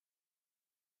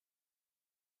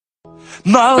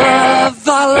My love,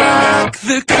 I lack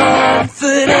the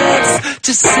confidence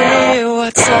to say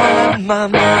what's on my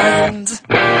mind.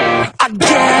 I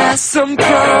guess I'm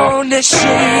prone to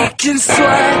shake and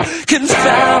sweat,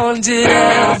 confounded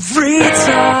every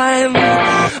time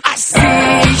I see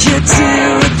you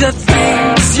do the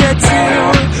things you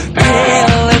do,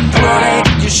 pale and bright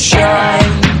you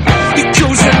shine. It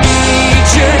goes, I need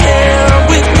you here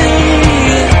with me,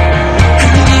 I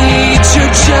need you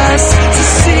just to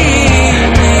see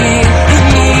me, I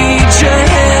need you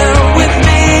here with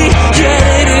me, yet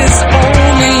it is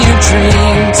only a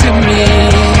dream to me.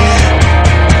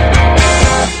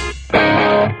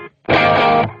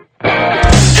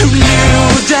 Who knew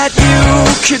that you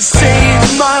could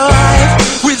save my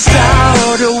life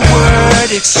without a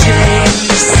word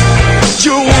exchanged?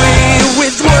 Your way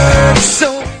with words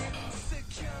so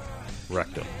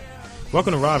Rectum.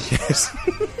 Welcome to Robcast.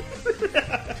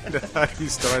 That's how you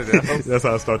started out. That's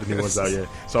how I start the new ones out. Yeah,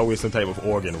 it's always some type of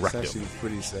organ. It's Rectum. actually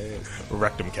pretty sad.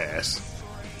 Rectum cast.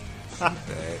 Bad.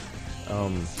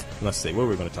 Let's see. What are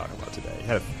we going to talk about today?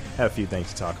 Had a few things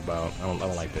to talk about. I don't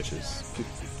like bitches.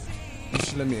 You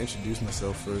should let me introduce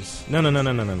myself first. No.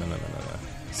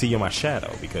 See, you're my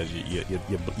shadow because you're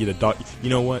the dark. You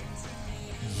know what?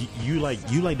 You like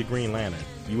the Green Lantern.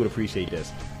 You would appreciate this.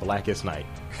 Blackest Night.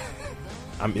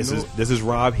 This is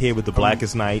Rob here with the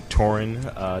Blackest Night,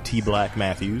 Torin, T. Black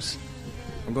Matthews.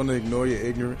 I'm going to ignore your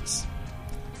ignorance.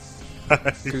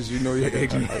 Because you know you're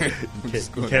ignorant.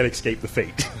 You can't escape the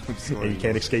fate. And you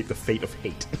can't escape the fate of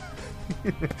hate.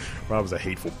 Rob's a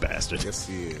hateful bastard. Yes,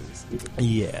 he is.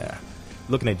 Yeah.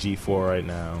 Looking at G4 right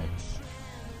now.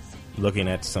 Looking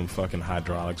at some fucking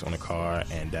hydraulics on a car,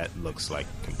 and that looks like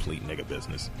complete nigga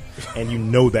business. And you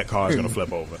know that car is going to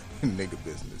flip over. Nigga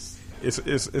business.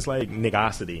 It's like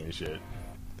niggosity and shit.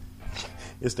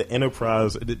 It's the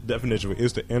enterprise. The definition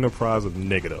is the enterprise of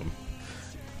niggadom,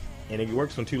 and it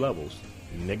works on two levels.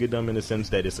 Niggadom in the sense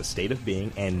that it's a state of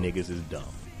being, and niggas is dumb.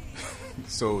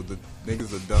 So the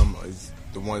niggas are dumb is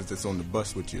the ones that's on the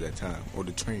bus with you that time, or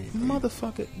the train.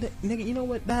 Motherfucker, nigga. You know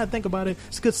what? Now I think about it,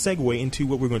 it's a good segue into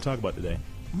what we're going to talk about today.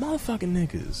 Motherfucking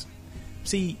niggas.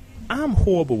 See, I'm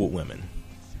horrible with women,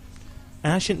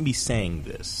 and I shouldn't be saying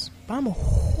this. I'm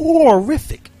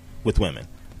horrific with women.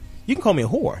 You can call me a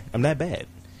whore. I'm that bad.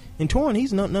 And Torin,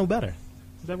 he's no better.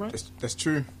 Is that right? That's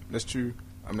true. That's true.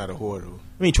 I'm not a whore, though.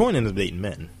 I mean, Torin ends up dating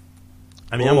men.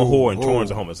 I mean, I'm a whore and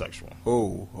Torin's a homosexual.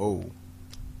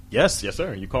 Yes,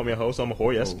 sir. You call me a hoe, so I'm a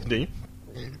whore. Yes, continue.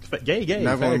 Gay.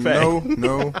 No.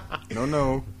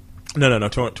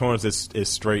 Torin's is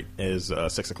straight as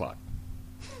 6 o'clock.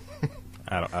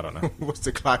 I don't know. What's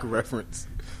the clock reference?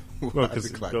 Well, because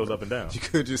it goes up and down. You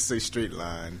could just say straight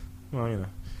line. Well, you know.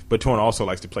 But Torin also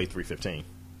likes to play 3:15.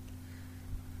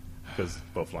 Because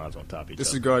both lines are on top of each other.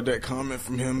 Disregard that comment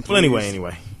from him, please. Well,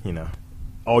 anyway, you know.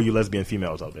 All you lesbian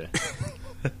females out there.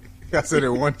 I said it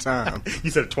one time.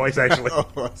 You said it twice, actually. Oh,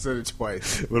 I said it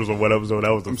twice. It was on what episode? That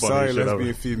was the I'm funniest shit sorry, lesbian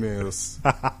ever. females.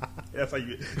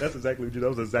 That's exactly what you. That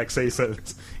was the exact same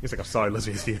sentence. It's like, I'm sorry,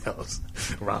 lesbian females.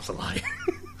 Rob's a liar.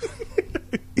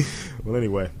 Well,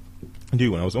 anyway. Dude,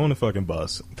 when I was on the fucking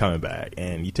bus coming back,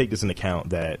 and you take this into account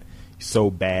that you're so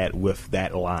bad with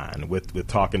that line, with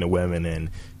talking to women and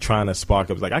trying to spark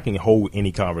up, like I can hold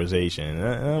any conversation.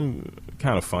 I'm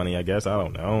kind of funny, I guess. I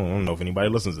don't know. I don't know if anybody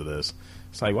listens to this.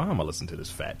 It's like, why am I listening to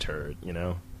this fat turd? You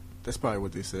know? That's probably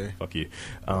what they say. Fuck you.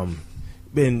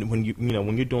 Then when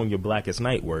when you're doing your Blackest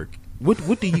Night work,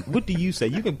 what do you say?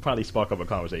 You can probably spark up a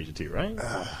conversation too, right?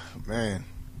 Man,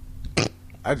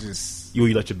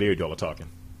 you let your beard do all the talking.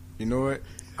 You know what?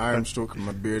 I am stroking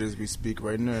my beard as we speak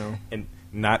right now. And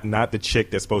not the chick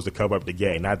that's supposed to cover up the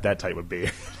gay. Not that type of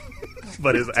beard.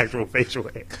 But his actual facial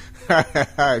hair.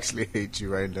 I actually hate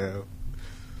you right now.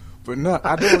 But no,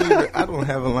 I don't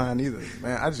have a line either.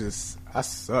 Man, I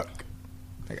suck.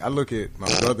 Like, I look at my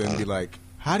brother and be like,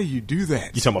 how do you do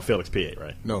that? You talking about Felix P.A.,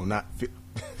 right? No, not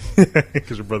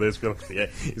because your brother is Felix P.A.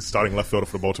 He's starting left fielder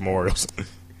for the Baltimore Orioles.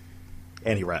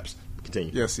 And he raps.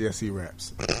 Continue. Yes, he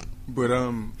raps. But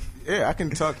yeah, I can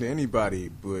talk to anybody,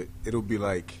 but it'll be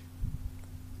like,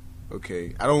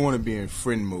 okay, I don't want to be in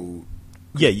friend mode.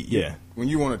 Yeah. When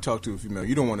you want to talk to a female,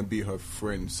 you don't want to be her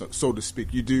friend, so to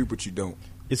speak. You do, but you don't.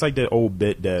 It's like that old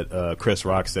bit that Chris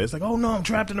Rock says. It's like, oh no, I'm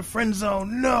trapped in the friend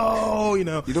zone. No, you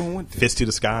know. You don't want that. Fist to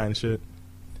the sky and shit.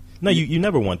 No, you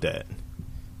never want that.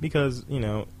 Because,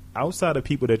 outside of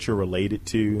people that you're related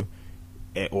to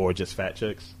or just fat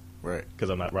chicks. Right. Because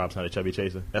Rob's not a chubby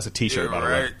chaser. That's a t-shirt, by the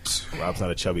way. Rob's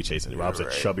not a chubby chaser. Rob's a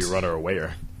chubby runner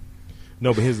awayer.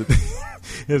 No, but here's the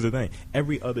thing.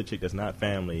 Every other chick that's not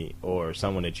family or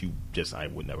someone that I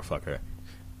would never fuck her.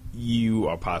 you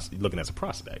are looking as a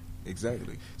prospect.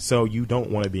 Exactly. So you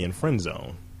don't want to be in friend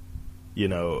zone. You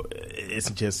know, it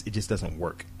just doesn't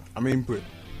work. I mean, but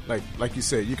like you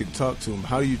said, you could talk to him.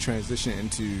 How do you transition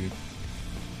into,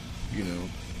 you know,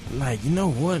 like, you know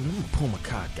what? I'm gonna pull my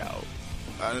cock out.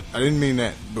 I didn't mean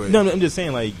that, but no, I'm just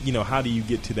saying, like, you know, how do you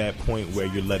get to that point where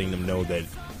you're letting them know that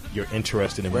you're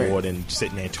interested in more than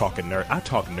sitting there and talking nerd? I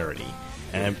talk nerdy,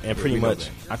 and pretty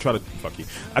much I try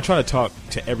to talk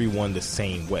to everyone the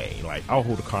same way. Like, I'll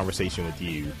hold a conversation with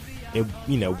you, and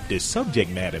you know, the subject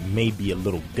matter may be a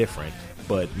little different,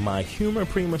 but my humor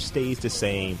pretty much stays the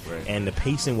same, and the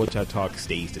pace in which I talk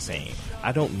stays the same.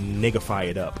 I don't niggify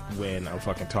it up when I'm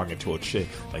fucking talking to a chick.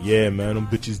 Like, yeah, man, them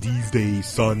bitches these days,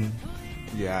 son.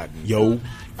 Yeah,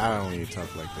 I don't even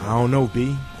talk like that. I don't know, B. You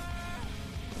know,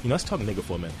 let's talk nigga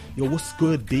for a minute. Yo, what's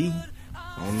good, B?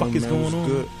 What the fuck is going on?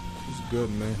 Good. It's good,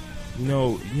 man. You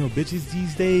know, bitches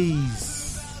these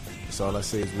days. That's all I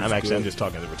say is I'm just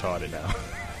talking to retarded now.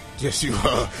 Yes, you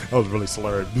are. I was really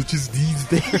slurred. Bitches these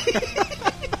days.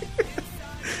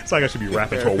 It's like I should be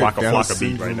rapping to a Waka Flocka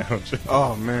beat right now.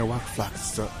 Oh, man, Waka Flocka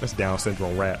stuff. That's Down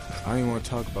syndrome rap. I don't even want to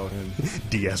talk about him.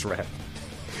 DS rap.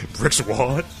 Brick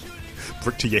Squad.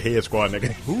 Brick to your head squad,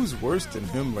 nigga. Who's worse than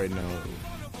him right now?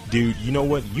 Dude, you know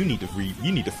what? You need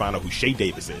to find out who Shay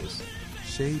Davis is.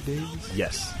 Shay Davis?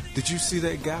 Yes. Did you see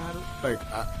that guy? Like,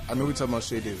 I know we're talking about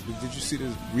Shay Davis, but did you see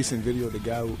this recent video of the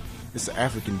guy who, it's an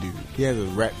African dude. He has a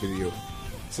rap video.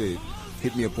 Said,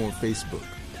 hit me up on Facebook.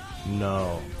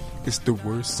 No. It's the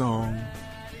worst song.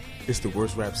 It's the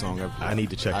worst rap song ever. I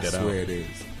need to check that out. I swear it is.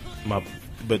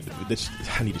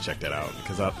 I need to check that out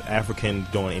because African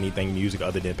doing anything music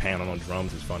other than pounding on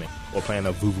drums is funny, or playing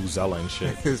a vuvuzela and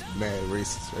shit. It's mad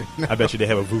racist right now. I bet you they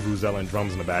have a vuvuzela and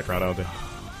drums in the background. I don't think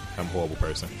I'm a horrible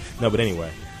person. No, but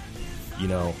anyway, you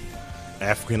know,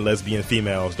 African lesbian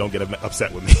females don't get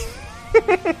upset with me.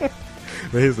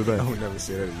 But here's the thing. I would never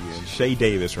say that again. Shay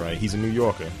Davis, right? He's a New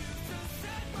Yorker.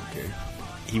 Okay.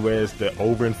 He wears the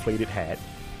overinflated hat.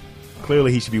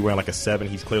 Clearly, he should be wearing like a 7.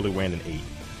 He's clearly wearing an 8.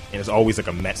 And it's always like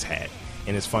a Mets hat.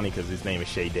 And it's funny because his name is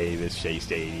Shay Davis, Shea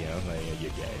Stadium. Like, yeah,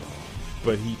 you're gay.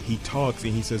 But he talks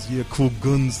and he says, yeah, cool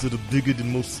guns that are bigger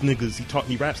than most niggas.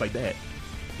 He raps like that.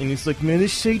 And he's like, man,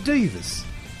 it's Shay Davis.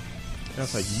 And I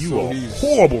was like, you are a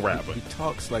horrible rapper. He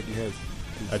talks like he has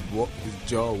his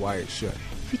jaw wired shut.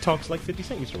 He talks like 50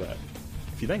 Cent used to rap.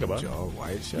 If you think about it. Jaw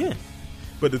wired shut? Yeah.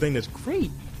 But the thing that's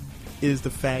great is the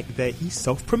fact that he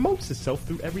self-promotes himself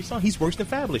through every song. He's worse than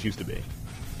Fabulous used to be.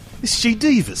 It's Shay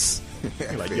Davis.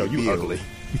 You're like, yo, you ugly.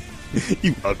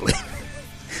 You ugly.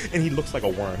 And he looks like a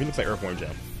worm. He looks like Earthworm Jim.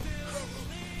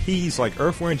 He's like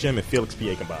Earthworm Jim and Felix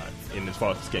P.A. combined in as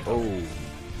far as skin color. Oh,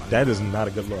 that is not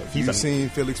a good look. You've seen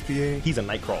Felix P.A.? He's a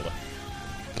nightcrawler.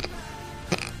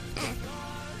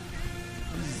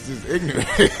 He's just ignorant.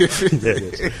 Yeah,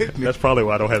 it is. That's probably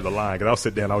why I don't have the line, because I'll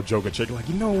sit there and I'll joke and chick like,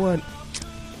 you know what?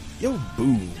 Your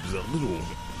boobs are a little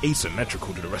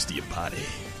asymmetrical to the rest of your body.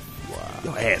 Wow.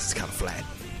 Your ass is kind of flat.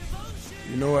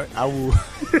 You know what? I will.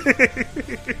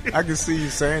 I can see you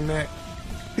saying that.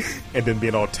 And then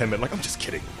being all timid, like, I'm just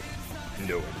kidding.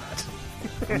 No,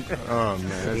 I'm not. Oh,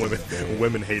 man.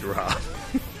 Women hate Rob.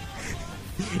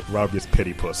 Rob gets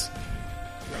pity puss.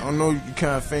 I don't know, you're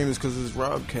kind of famous because it's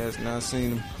Robcast. Now I've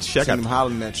seen him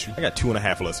hollering at you. I got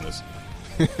 2.5 listeners.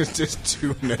 Just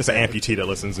 2.5. It's an amputee that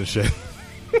listens and shit.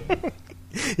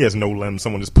 He has no limbs.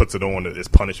 Someone just puts it on as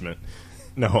punishment.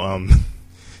 No,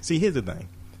 see, here's the thing.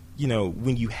 You know,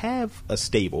 when you have a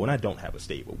stable, and I don't have a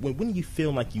stable, when you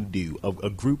feel like you do, a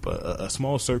group, a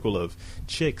small circle of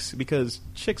chicks, because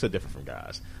chicks are different from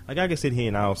guys. Like, I can sit here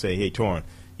and I'll say, hey, Torrin,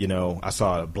 you know, I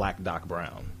saw a black Doc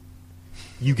Brown.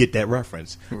 You get that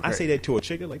reference. Right. I say that to a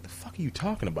chick, like, the fuck are you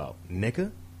talking about,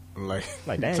 nigga? Like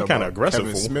that ain't kind of aggressive.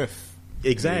 Kevin Smith.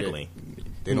 Exactly. Yeah,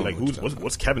 they don't like,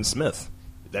 what's Kevin Smith?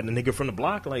 That the nigga from the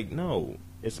block? Like, no.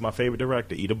 It's my favorite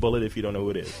director. Eat a bullet if you don't know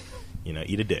who it is. You know,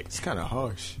 eat a dick. It's kind of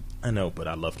harsh. I know, but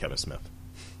I love Kevin Smith.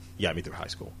 He got me through high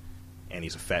school. And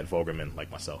he's a fat vulgar man like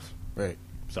myself. Right.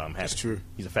 So I'm happy. That's true.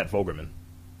 He's a fat vulgar man.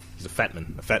 He's a fat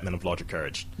man of larger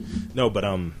courage. No, but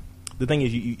the thing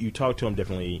is, you talk to him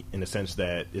differently in the sense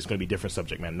that it's going to be different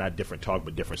subject matter. Not different talk,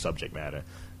 but different subject matter.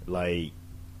 Like,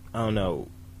 I don't know.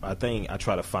 I think I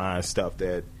try to find stuff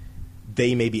that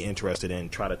they may be interested in,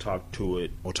 try to talk to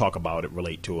it or talk about it,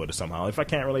 relate to it or somehow. If I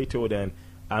can't relate to it, then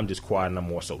I'm just quiet and I'm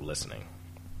more so listening.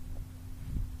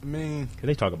 I mean, because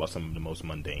they talk about some of the most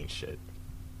mundane shit.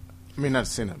 I mean, not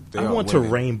saying that. I want to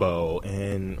rainbow,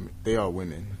 and I mean, they are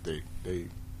women. They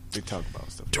talk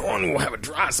about stuff. Dawn will have a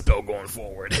dry spell going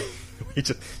forward.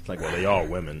 It's like, well, they are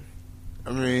women.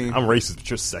 I mean, I'm racist, but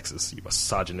you're sexist. You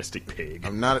misogynistic pig.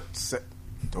 I'm not.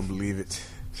 Don't believe it.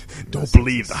 Don't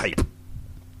believe the hype.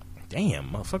 Damn,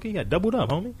 motherfucker, you got doubled up,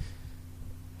 homie.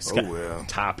 Oh, well.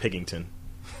 Ty Piggington.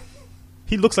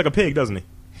 He looks like a pig, doesn't he?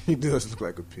 He does look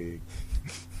like a pig.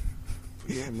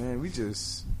 But yeah, man,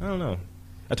 I don't know.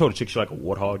 I told a chick she like a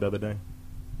warthog the other day.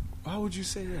 Why would you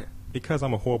say that? Because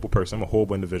I'm a horrible person. I'm a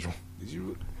horrible individual. Did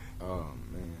you? Oh,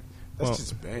 man. That's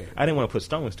just bad. I didn't want to put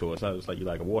stones to her, so I was like, you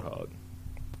like a warthog.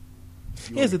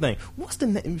 Here's the thing.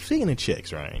 Speaking of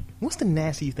chicks, right? What's the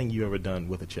nastiest thing you ever done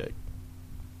with a chick?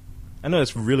 I know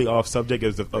it's really off subject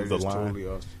of the line, totally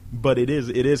off. but it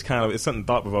is kind of, it's something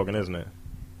thought provoking, isn't it?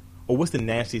 Or what's the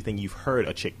nastiest thing you've heard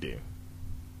a chick do?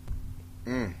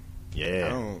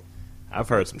 Yeah, I've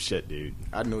heard some shit, dude.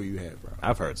 I know you have, bro.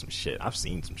 I've heard some shit. I've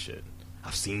seen some shit.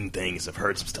 I've seen things. I've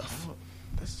heard some stuff.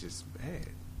 That's just bad.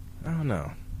 I don't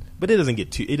know, but it doesn't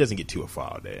get too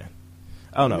far out there.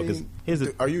 I don't know, because here's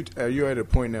the. Are you at a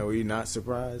point now where you're not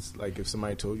surprised? Like if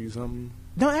somebody told you something?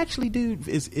 No, actually, dude,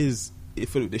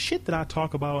 for the shit that I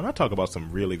talk about, and I talk about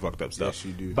some really fucked up stuff. Yes,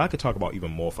 you do. But I could talk about even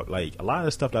more like a lot of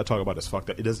the stuff that I talk about is fucked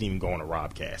up. It doesn't even go on a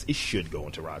Robcast. It should go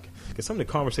into Robcast because some of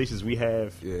the conversations we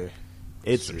have,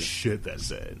 it's some shit that's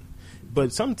said.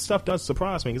 But some stuff does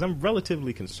surprise me because I'm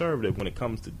relatively conservative when it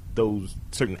comes to those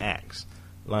certain acts.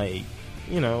 Like,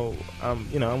 I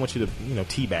want you to,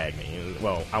 teabag me.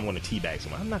 Well, I want to teabag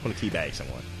someone. I'm not going to teabag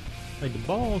someone. Like the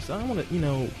balls, I want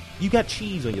to, you got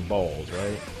cheese on your balls,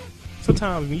 right?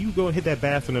 Sometimes when you go and hit that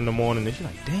bathroom in the morning, and you're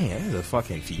like, damn, there's a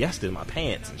fucking fiesta in my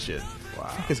pants and shit. Wow. What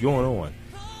the fuck is going on?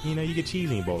 You get cheese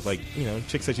in your balls. Like,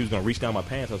 chick said she was going to reach down my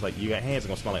pants. I was like, your hands are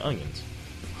going to smell like onions.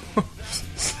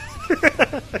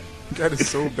 That is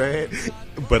so bad.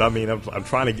 But I mean, I'm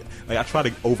trying to, I try to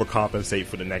overcompensate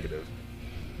for the negative.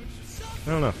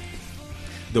 I don't know.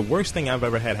 The worst thing I've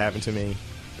ever had happen to me,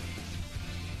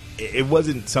 it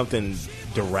wasn't something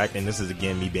direct, and this is,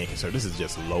 again, me being concerned. This is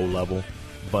just low level.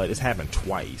 But it's happened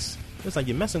twice. It's like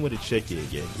you're messing with a chick, you're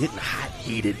getting hot,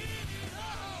 heated.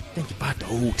 Then you're about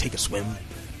to take a swim,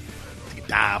 take a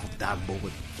dive with the diving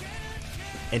board,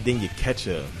 and then you get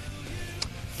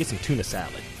some tuna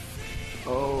salad.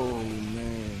 Oh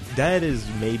man, that is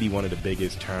maybe one of the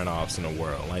biggest turnoffs in the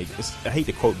world. Like, I hate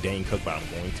to quote Dane Cook, but I'm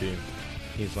going to.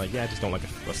 He's like, yeah, I just don't like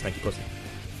a stinky pussy,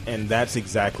 and that's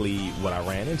exactly what I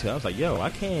ran into. I was like, yo,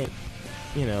 I can't.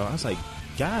 I was like,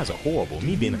 guys are horrible.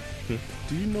 Me being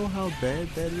do you know how bad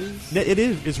that is? It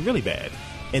is. It's really bad.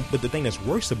 But the thing that's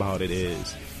worse about it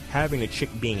is having a chick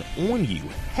being on you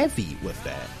heavy with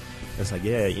that. It's like,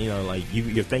 yeah, like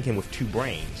you're thinking with two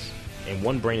brains, and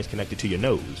one brain is connected to your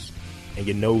nose, and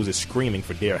your nose is screaming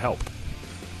for dear help.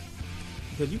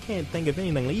 Because you can't think of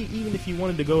anything. Like, even if you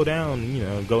wanted to go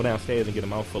downstairs and get a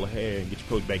mouthful of hair and get your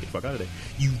coat back, get the fuck out of there,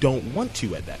 you don't want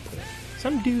to at that point.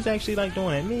 Some dudes actually like doing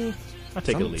that. Me, I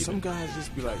take it or leave it. Some guys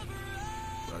just be like,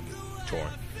 torn,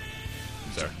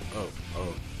 sir. Oh,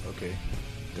 okay.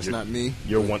 That's not me.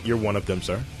 You're one of them,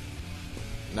 sir.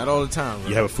 Not all the time. Right?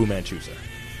 You have a Fu Manchu, sir.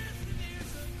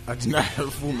 I do not have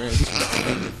a Fu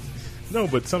Manchu. No,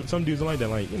 but some dudes are like that.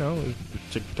 Like,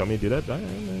 chick tell me to do that.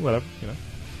 Whatever.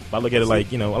 But I look at it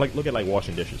like, I look at like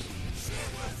washing dishes.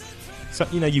 So,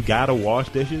 you gotta wash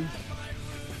dishes.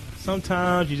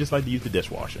 Sometimes you just like to use the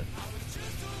dishwasher.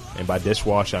 And by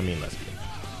dishwasher, I mean lesbian.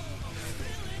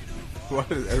 Why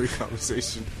does every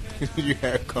conversation you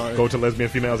have go to lesbian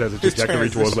females as a trajectory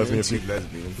towards lesbian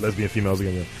females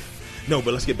again? Yeah. No,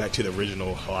 but let's get back to the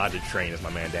original logic train, as my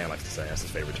man Dan likes to say. That's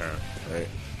his favorite term. Right?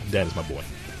 Dan is my boy.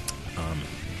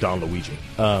 Don Luigi.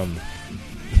 Dan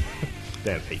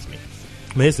hates me.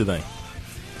 But here's the thing.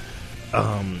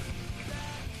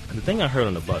 The thing I heard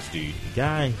on the bus, dude, the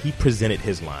guy, he presented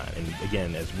his line. And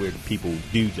again, as weird people,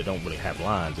 dudes that don't really have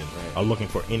lines and are looking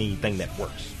for anything that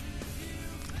works.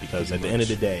 Because at the end of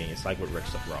the day, it's like what Rick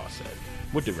Ross said.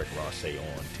 What did Rick Ross say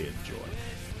on Ted Joy?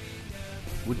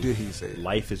 What did he say?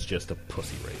 Life is just a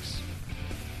pussy race.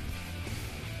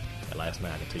 And last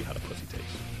night I can tell you how the pussy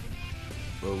tastes.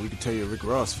 Well, we can tell you're a Rick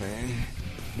Ross fan.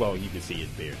 Well, you can see his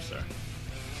beard, sir.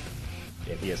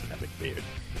 Yeah, he has an epic beard.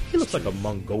 He looks like a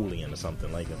Mongolian or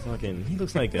something. Like a fucking... He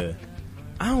looks like a...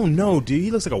 I don't know, dude. He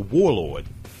looks like a warlord.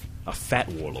 A fat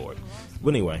warlord. But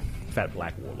anyway, fat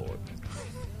black warlord.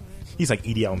 He's like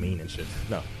Idi Amin and shit.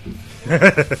 No. He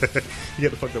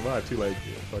had the fucked up vibe, too, like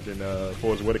fucking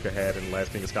Forrest Whitaker had in The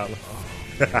Last King of Scotland.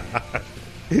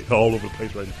 Oh, all over the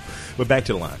place right now. But back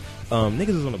to the line.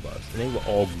 Niggas was on the bus, and they were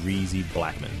all greasy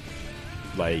black men.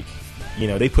 Like,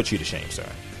 they put you to shame, sir.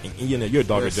 And, you're a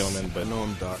darker gentleman, but I know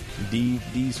I'm dark.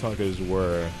 These fuckers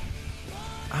were...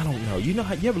 I don't know. You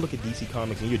ever look at DC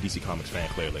Comics, and you're a DC Comics fan,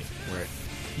 clearly. Right.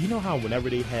 You know how whenever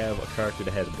they have a character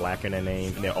that has black in their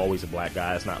name, and they're always a black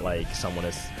guy, it's not like someone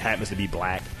that happens to be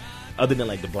black, other than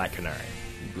like the Black Canary.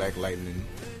 Black Lightning.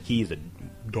 He's a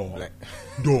dog. Black.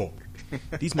 Dog.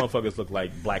 These motherfuckers look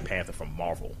like Black Panther from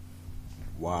Marvel.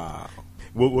 Wow.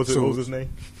 What was his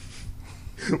name?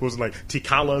 Was it like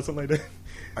T'Challa or something like that?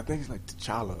 I think it's like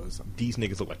T'Challa or something. These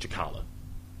niggas look like T'Challa.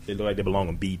 They look like they belong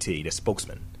on BT. They're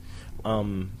spokesmen.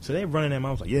 So they're running their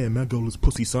mouths like, yeah, my goal is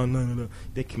pussy, son. Nah, nah, nah.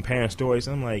 They're comparing stories.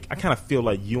 And I'm like, I kind of feel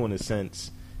like you in a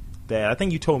sense that I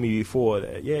think you told me before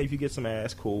that, yeah, if you get some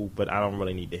ass, cool, but I don't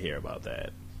really need to hear about that.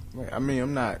 Right. I mean,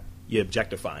 I'm not. You're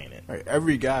objectifying it. Right.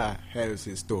 Every guy has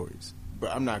his stories,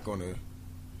 but I'm not going to.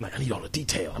 Like, I need all the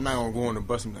detail. I'm not going to go on the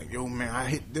bus and be like, yo, man, I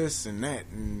hit this and that,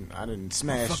 and I didn't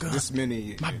smash this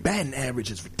many. My batting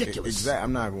average is ridiculous. Exactly.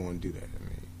 I'm not going to do that.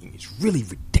 I mean, it's really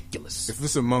ridiculous. If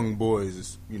it's among boys,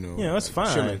 it's, yeah, that's like,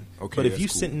 fine. chilling. Okay, but if you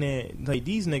cool. sitting there, like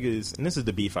these niggas, and this is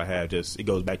the beef I have, just it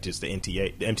goes back to just the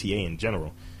MTA in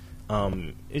general.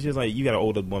 It's just like you got an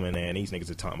older woman there, and these niggas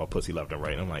are talking about pussy left and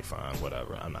right. And I'm like, fine,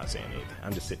 whatever. I'm not saying anything.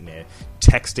 I'm just sitting there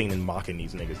texting and mocking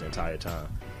these niggas the entire time.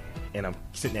 And I'm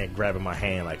sitting there grabbing my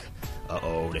hand like,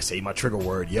 they say my trigger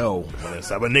word, yo. When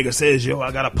it's like a nigga says, yo,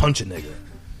 I gotta punch a nigga.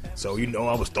 So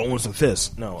I was throwing some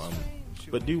fists. No,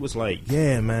 but dude was like,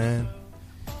 yeah, man.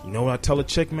 You know what I tell a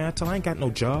chick, man? I tell her I ain't got no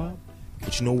job.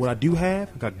 But you know what I do have?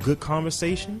 I got good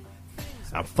conversation.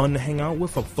 I'm fun to hang out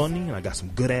with. I'm funny. And I got some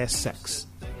good ass sex.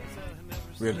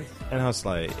 Really? And I was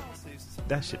like,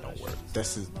 that shit don't work.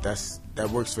 That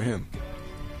works for him.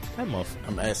 That motherfucker.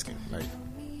 I'm asking, like,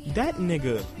 that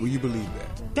nigga. Will you believe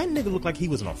that? That nigga looked like he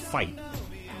was in a fight.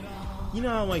 You know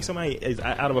how like somebody is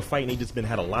out of a fight and he just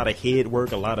had a lot of head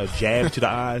work, a lot of jabs to the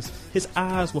eyes. His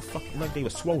eyes were fucking like they were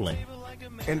swollen.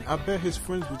 And I bet his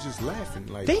friends were just laughing,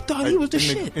 like they thought he was the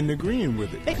shit and agreeing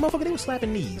with it. Hey, motherfucker, they were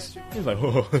slapping knees. He was like,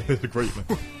 oh, that's great, man.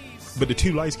 But the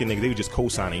two light skinned niggas, they were just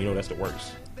co-signing. You know, that's the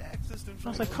worst. I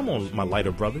was like, come on, my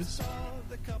lighter brothers.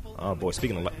 Oh boy,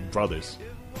 speaking of brothers,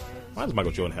 why does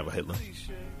Michael Jordan have a Hitler?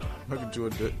 Michael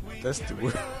Jordan, that's the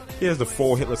word. He has the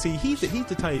 4 Hitler. See, he's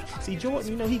the type. See,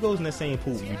 Jordan, he goes in that same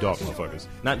pool with you dark motherfuckers.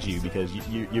 Not you, because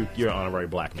you're an honorary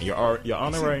black man. You're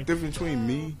honorary. See, the difference between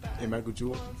me and Michael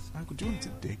Jordan. Michael Jordan's a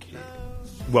dickhead.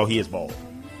 Well, he is bald.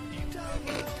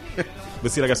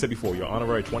 But see, like I said before, you're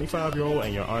honorary 25-year-old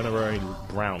and you're honorary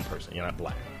brown person. You're not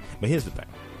black. But here's the thing.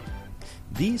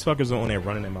 These fuckers are on there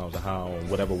running their mouths of how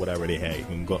whatever they had,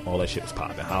 and all that shit was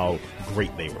popping, how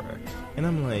great they were. And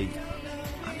I'm like,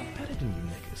 I'm better than you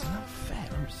niggas. I'm not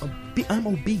fat. I'm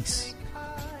obese.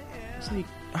 It's like,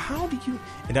 how do you...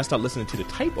 And I start listening to the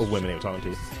type of women they were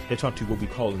talking to. They're talking to what we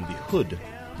call in the hood.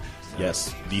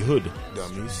 Yes, the hood.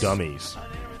 Dummies.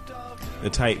 The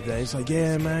type that it's like,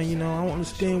 yeah, man, I don't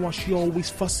understand why she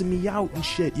always fussing me out and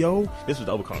shit, yo. This was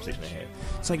the other conversation I had.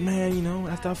 It's like, man,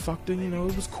 after I fucked her,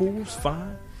 it was cool, it was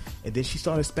fine. And then she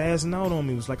started spazzing out on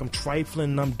me. It was like I'm trifling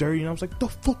and I'm dirty. And I was like, the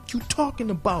fuck you talking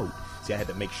about? See, I had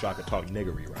to make sure I could talk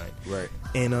niggery, right? Right.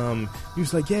 And he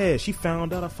was like, yeah, she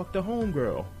found out I fucked her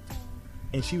homegirl.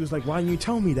 And she was like, why didn't you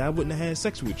tell me that I wouldn't have had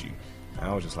sex with you? And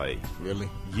I was just like, really?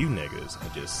 You niggas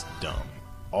are just dumb.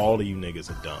 All of you niggas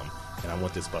are dumb. And I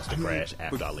want this bus to crash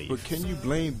after I leave. But can you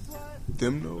blame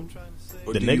them, though?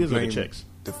 Or the niggas or the chicks?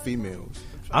 The females.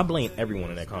 I blame everyone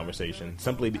in that conversation.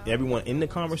 Simply everyone in the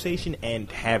conversation and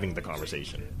having the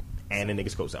conversation. And the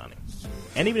niggas co-signing.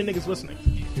 And even the niggas listening.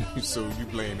 So you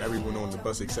blame everyone on the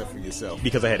bus except for yourself.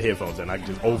 Because I had headphones and I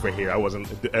just overhear. I wasn't,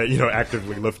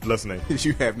 actively listening.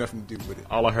 You have nothing to do with it.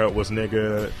 All I heard was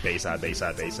nigga, bayside,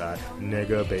 bayside, bayside.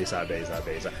 Nigga, bayside, bayside,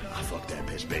 bayside. I fucked that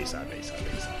bitch, bayside, bayside,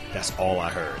 bayside. That's all I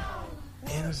heard.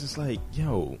 And I was just like,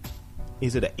 yo,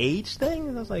 is it an age thing?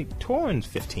 And I was like, Torrin's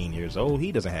 15 years old.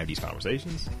 He doesn't have these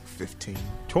conversations. 15.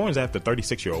 Torrin's after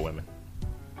 36-year-old women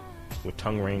with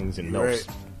tongue rings and milfs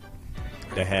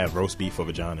that have roast beef for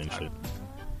vagina and shit.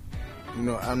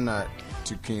 I'm not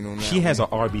too keen on that. She has an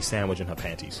RB sandwich in her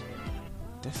panties.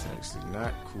 That's actually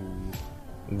not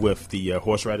cool. With the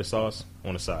horseradish sauce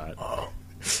on the side. Oh.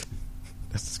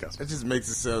 That's disgusting. That just makes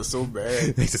it sound so bad.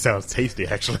 It makes it sound tasty,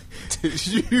 actually. Did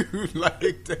you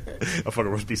like that? A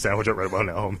fucking roast beef sandwich up right about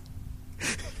now.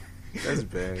 That's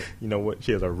bad. You know what?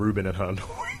 She has a Reuben in her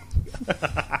underwear.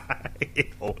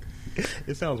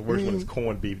 It sounds worse when it's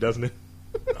corned beef, doesn't it?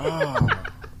 Oh.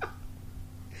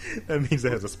 That means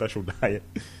it has a special diet.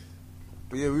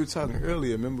 But yeah, we were talking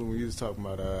earlier. Remember when we was talking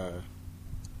about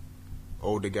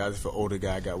older guys? If an older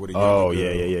guy got with a younger girl,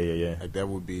 yeah.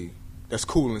 Like that's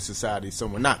cool in society.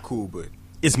 Somewhere not cool, but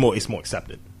it's more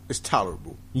accepted. It's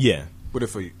tolerable. Yeah. But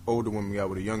if an older woman got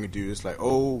with a younger dude, it's like,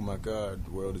 oh my god,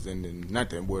 the world is ending. Not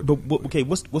that world. But okay,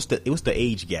 what's the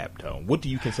age gap though? What do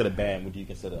you consider bad? And what do you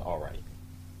consider all right?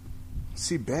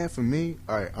 See, bad for me.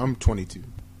 All right, I'm 22.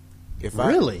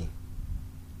 Really?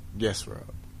 Yes,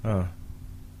 Rob.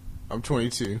 I'm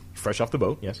 22. Fresh off the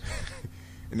boat, yes.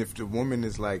 And if the woman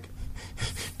is like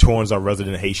Torrens, our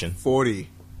resident Haitian. 40,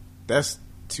 that's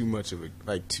too much of a,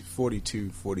 like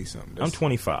 42, 40 something. I'm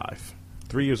 25,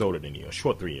 3 years older than you, a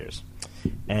short 3 years.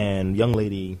 And young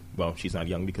lady, well, she's not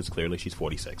young because clearly she's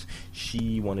 46.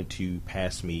 She wanted to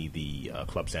pass me the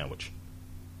club sandwich.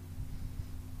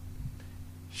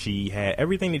 She had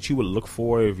everything that you would look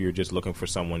for if you're just looking for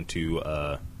someone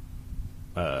to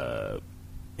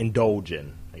indulge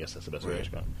in. I guess that's the best way to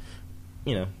describe it.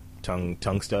 You know,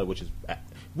 tongue stud, which is...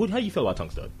 how do you feel about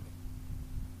tongue stud?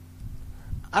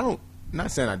 Not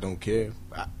saying I don't care.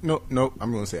 No,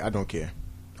 I'm going to say I don't care.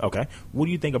 Okay. What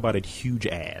do you think about a huge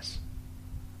ass?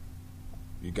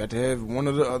 You got to have one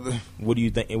or the other. What do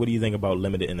you think about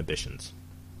limited inhibitions?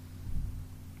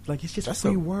 Like, it's just a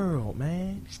free world,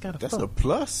 man. You just gotta That's fuck. a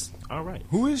plus. All right.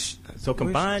 Who is... So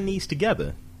combine these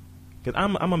together. Because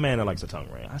I'm a man that likes a tongue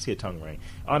ring. I see a tongue ring.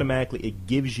 Automatically, it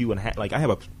gives you like, I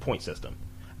have a point system.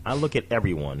 I look at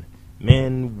everyone.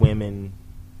 Men, women...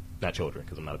 Not children,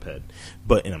 because I'm not a ped.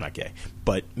 And I'm not gay.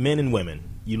 But men and women,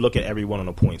 you look at everyone on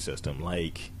a point system.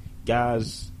 Like,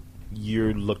 guys,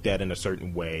 you're looked at in a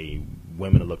certain way.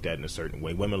 Women are looked at in a certain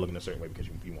way. Women look in a certain way because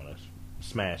you want to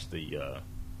smash the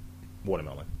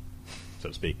watermelon, so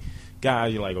to speak.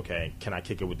 Guys, you're like, okay, can I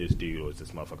kick it with this dude, or is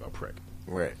this motherfucker a prick?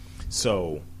 Right.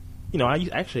 So, you know,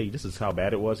 this is how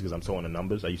bad it was because I'm so on the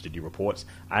numbers. I used to do reports.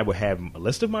 I would have a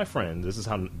list of my friends. This is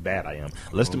how bad I am.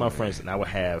 A list of my friends, and I would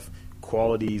have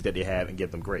qualities that they have and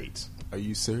give them grades. Are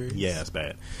you serious? Yeah, it's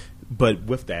bad. But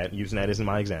with that, using that as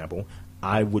my example,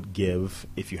 I would give,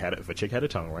 if a chick had a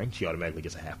tongue ring, she automatically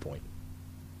gets a half point.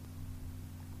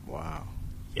 Wow.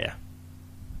 Yeah.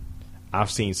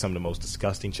 I've seen some of the most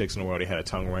disgusting chicks in the world. They had a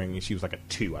tongue ring, and she was like a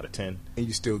 2 out of 10. And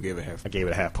you still gave it half. I gave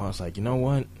it a half point. I was like, you know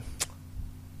what?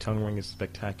 Tongue ring is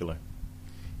spectacular.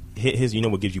 You know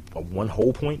what gives you one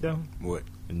whole point, though? What?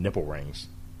 Nipple rings.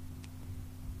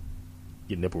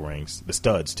 Your nipple rings. The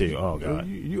studs, too. Oh, God.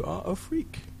 You are a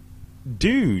freak.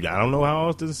 Dude, I don't know how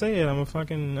else to say it. I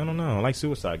don't know. I like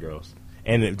suicide girls.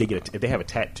 And if they have a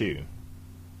tattoo,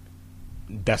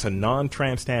 that's a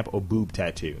non-tramp stamp or boob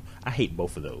tattoo. I hate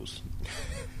both of those.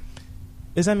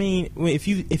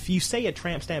 If you say a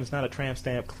tramp stamp is not a tramp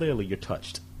stamp, clearly you're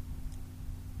touched.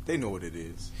 They know what it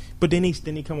is. But then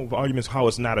they come up with arguments how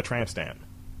it's not a tramp stamp.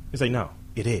 It's like, no,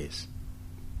 it is.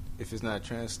 If it's not a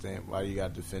tramp stamp, why do you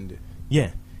got to defend it?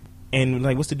 Yeah. And,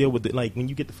 like, what's the deal with when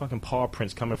you get the fucking paw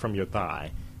prints coming from your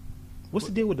thigh? What's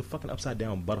the deal with the fucking upside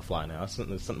down butterfly now? That's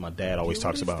something my dad always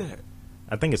talks about. That?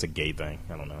 I think it's a gay thing.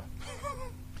 I don't know.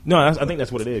 No, I think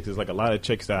that's what it is. It's like a lot of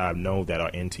chicks that I know that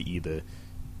are into either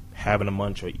having a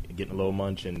munch or getting a little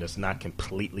munch and that's not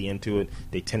completely into it.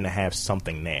 They tend to have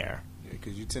something there. Yeah,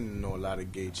 because you tend to know a lot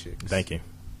of gay chicks. Thank you.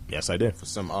 Yes, I do. For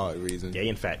some odd reason. Gay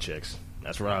and fat chicks.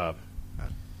 That's Rob.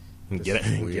 Get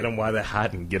them while they're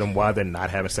hot and get them while they're not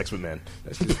having sex with men.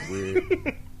 That's just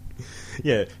weird.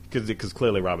 Yeah, because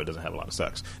clearly Robert doesn't have a lot of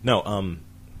sex. No,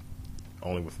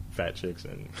 only with fat chicks.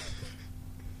 And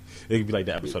it could be like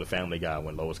that episode of Family Guy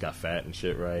when Lois got fat and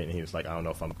shit, right? And he was like, I don't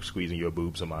know if I'm squeezing your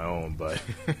boobs on my own, but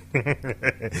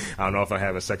I don't know if I'm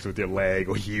having sex with your leg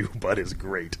or you, but it's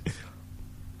great.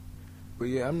 But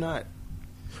yeah, I'm not.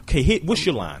 Okay, what's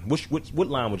your line? What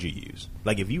line would you use?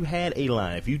 Like, if you had a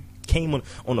line, if you came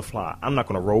on the fly, I'm not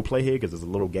going to role play here because it's a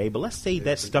little gay, but let's say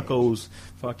that Stucco's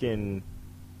fucking,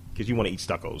 because you want to eat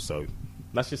Stucco's, so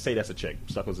let's just say that's a chick.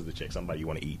 Stucco's is a chick, somebody you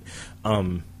want to eat.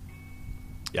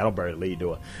 Yeah, I don't bury the lead,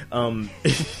 do I?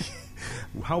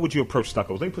 How would you approach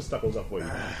Stucco's? Let me put Stucco's up for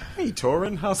you. Hey,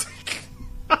 Torin, how's it?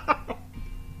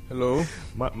 Hello.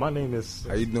 My name is...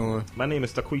 How you doing? My name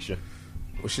is Stuckwisha.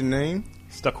 What's your name?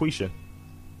 Stuckwisha.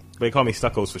 They call me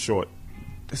Stucco's for short.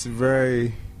 That's a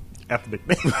very... ethnic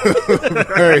name.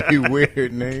 Very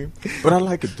weird name. But I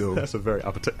like it, though. That's a very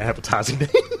appetizing name.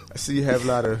 I see you have a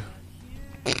lot of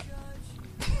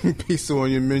pizza on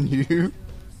your menu.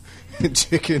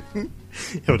 Chicken.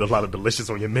 You have a lot of delicious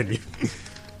on your menu.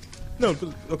 No,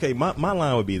 okay, my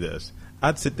line would be this.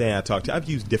 I'd sit there and I'd talk to you. I've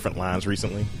used different lines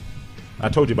recently. I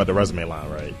told you about the resume line,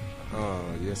 right? Oh,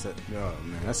 yes. Oh,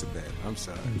 man, that's a bad. I'm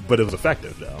sorry. But it was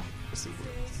effective, though. Yes, it was.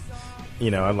 You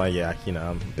know, I'm like, yeah, you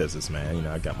know, I'm a businessman. You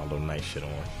know, I got my little nice shit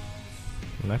on.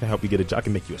 And I can help you get a job. I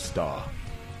can make you a star.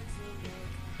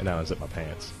 And I unzip my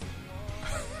pants.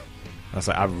 I was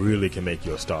like, I really can make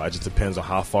you a star. It just depends on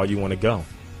how far you want to go.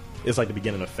 It's like the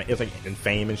beginning of Fame. It's like in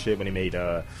Fame and shit when they made,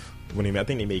 I think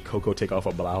they made Coco take off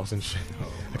her blouse and shit.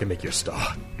 Oh, I can make you a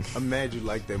star. I'm mad you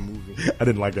like that movie. I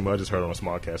didn't like that movie. I just heard it on a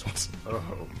Smartcast once. Oh,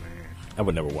 man. I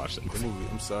would never watch that movie. The movie,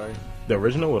 I'm sorry. The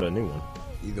original or the new one?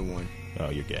 Either one.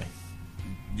 Oh, you're gay.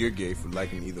 You're gay for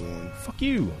liking either one. Fuck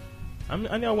you.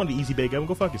 I know I wanted the easy bake oven.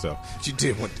 Go fuck yourself. You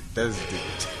did want that.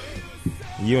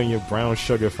 You and your brown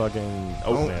sugar fucking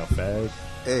oatmeal, fag.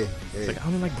 Hey. It's like, I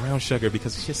don't like brown sugar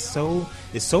because it's just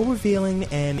it's so revealing,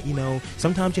 and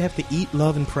sometimes you have to eat,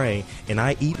 love, and pray, and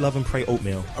I eat, love, and pray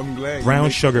oatmeal. I'm glad brown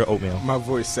sugar oatmeal. My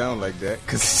voice sound like that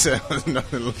because it sounds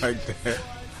nothing like that.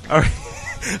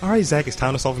 All right, Zach, it's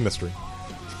time to solve a mystery.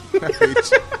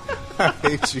 I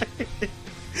hate you.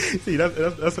 See,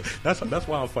 that's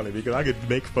why I'm funny, because I could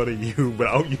make fun of you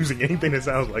without using anything that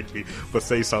sounds like you, but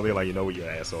say something like, what, you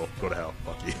asshole, go to hell,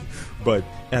 fuck you. But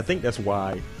I think that's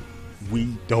why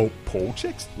we don't pull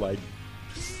chicks like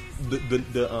the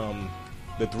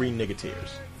 3 nigga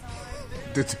tears.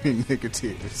 The 3 nigga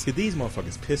tears. See, these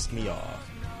motherfuckers pissed me off.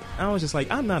 I was just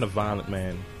like, I'm not a violent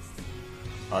man.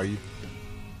 Are you?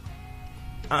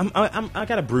 I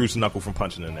got a bruised knuckle from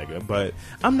punching a nigga, but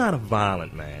I'm not a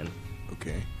violent man.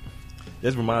 Okay.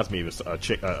 This reminds me of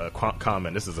a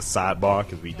comment. This is a sidebar,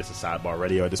 because this is sidebar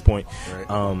radio at this point.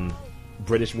 Right.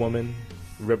 British woman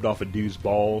ripped off a dude's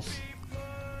balls,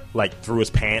 like through his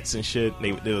pants and shit.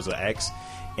 There was an ex,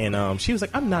 and she was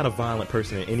like, "I'm not a violent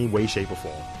person in any way, shape, or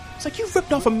form." It's like, you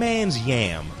ripped off a man's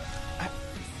yam.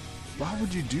 Why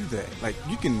would you do that? Like,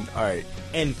 you can, all right,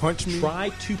 and punch me. Try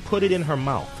to put it in her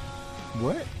mouth.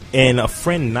 What? And a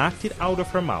friend knocked it out of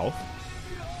her mouth,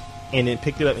 and then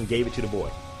picked it up and gave it to the boy.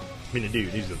 I mean, the dude.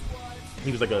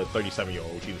 He was like a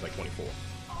 37-year-old. She was like 24.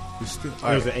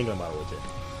 He was in England, by the way, too.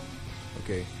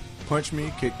 Okay. Punch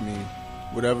me, kick me,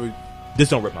 whatever.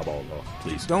 Just don't rip my balls off,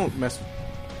 please. Don't mess with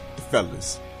the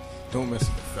fellas. Don't mess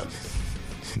with the fellas.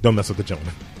 Don't mess with the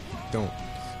gentleman. Don't.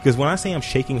 Because when I say I'm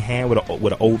shaking hands with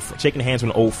an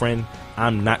old friend,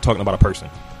 I'm not talking about a person.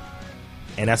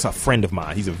 And that's a friend of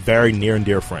mine. He's a very near and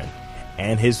dear friend.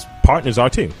 And his partners are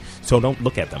too. So don't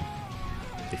look at them.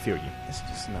 They fear you. It's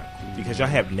just not cool. Because y'all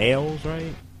have nails,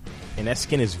 right? And that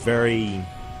skin is very...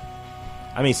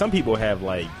 I mean, some people have,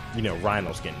 like,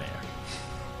 rhino skin there.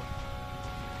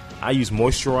 I use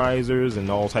moisturizers and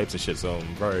all types of shit, so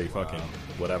I'm very fucking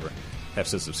whatever. Have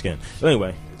sensitive skin. But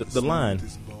anyway, the line...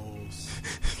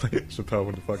 like Chappelle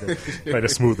with the fucking... like,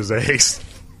 as smooth as eggs.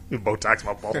 Botox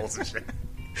my balls and shit.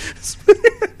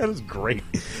 That was great.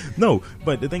 No,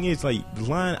 but the thing is, like, the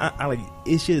line, I like,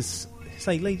 it's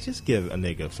like, just give a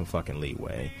nigga some fucking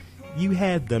leeway. You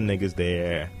had them niggas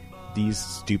there, these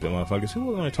stupid motherfuckers who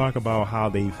were going to talk about how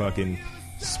they fucking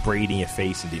sprayed in your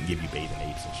face and didn't give you bathing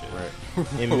apes and shit. Right.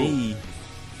 And me,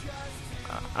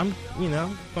 I'm,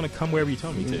 going to come wherever you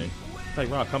tell me to. Like,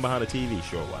 Rob, come behind the TV,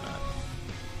 sure, why not?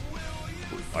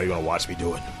 Are you going to watch me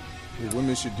do it? What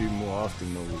women should do more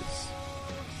often, though, is,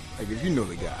 like, if you know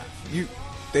the guy,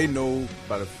 they know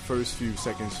by the first few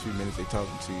seconds, few minutes they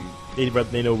talking to you.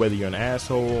 They know whether you're an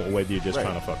asshole or whether you're just Right.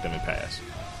 trying to fuck them and pass.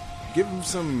 Give them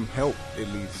some help, at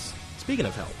least. Speaking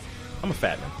of help, I'm a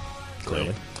fat man,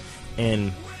 clearly.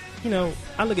 And,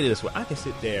 I look at it this way. I can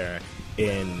sit there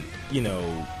and,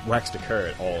 wax the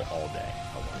curd all day,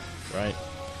 right?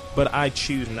 But I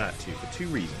choose not to for 2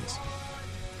 reasons.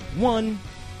 One,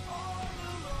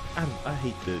 I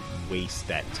hate to waste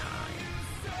that time.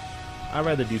 I'd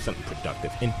rather do something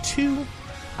productive. And 2,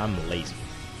 I'm lazy.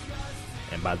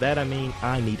 And by that I mean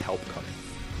I need help coming.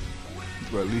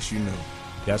 Well, at least you know.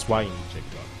 That's why you need to check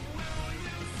it out.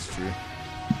 It's true.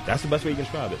 That's the best way you can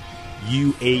describe it.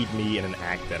 You aid me in an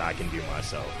act that I can do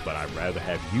myself, but I'd rather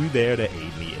have you there to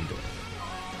aid me in doing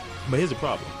it. But here's the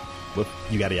problem. Well,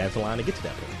 you got to have a line to get to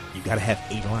that point. You got to have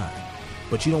a line.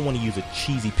 But you don't want to use a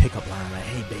cheesy pickup line like,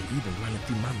 "Hey, babe, you've been running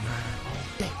through my mind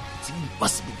all day, so you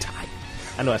must be tired."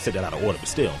 I know I said that out of order, but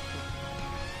still.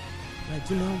 Like,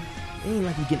 it ain't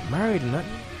like you get married or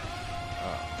nothing.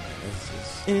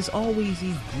 And it's always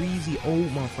these greasy old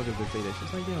motherfuckers that say that shit.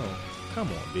 It's like, yo, come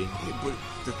on, big. Yeah, but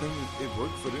the thing is, it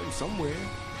worked for them somewhere.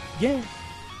 Yeah.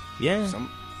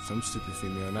 Some stupid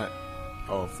female, not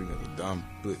all females are dumb,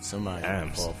 but somebody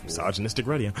fall for misogynistic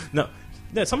radio. No,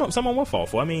 yeah, someone will fall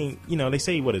for. I mean, they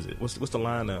say, what is it? What's the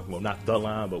line? Well, not the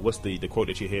line, but what's the quote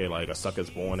that you hear? Like, a sucker's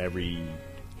born every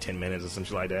 10 minutes or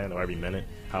something like that, or every minute,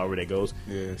 however that goes.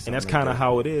 Yeah, and that's kind of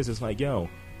how it is. It's like, yo,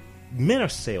 men are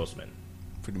salesmen.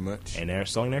 Pretty much. And they're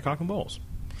selling their cock and balls.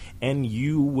 And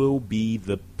you will be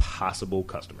the possible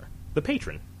customer, the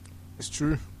patron. It's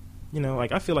true.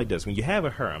 Like, I feel like this. When you have a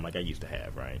herm, like I used to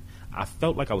have, right? I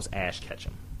felt like I was Ash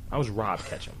Ketchum. I was Rob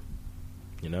Ketchum.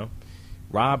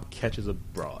 Rob catches a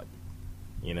broad.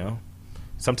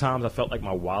 Sometimes I felt like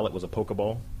my wallet was a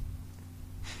Pokeball.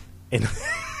 And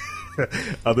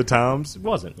other times it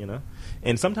wasn't,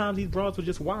 And sometimes these broads were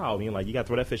just wild. Like, you got to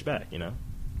throw that fish back, You got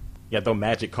to throw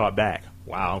Magic card back.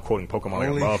 Wow, I'm quoting Pokemon like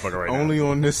a motherfucker right now.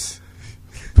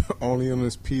 Only on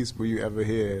this piece will you ever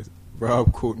hear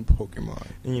Rob quoting Pokemon.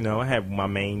 You know, I have my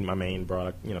main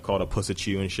product, you know, called a Pussy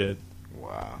Chew and shit.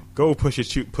 Wow. Go Pussy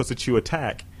Chew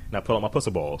attack, and I pull out my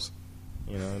pussy balls.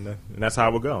 You know, and that's how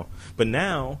it would go. But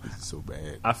now, It's so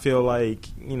bad. I feel like,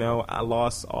 you know, I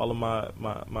lost all of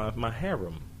my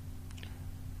harem.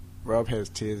 Rob has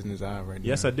tears in his eye right now.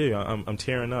 Yes, I do. I'm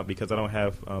tearing up because I don't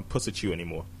have Pussy Chew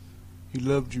anymore. He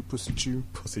loved you, Pussy Chew.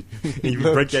 Pussy. And if you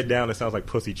break that down, it sounds like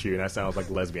Pussy Chew, and that sounds like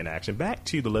lesbian action. Back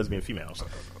to the lesbian females. Oh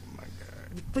my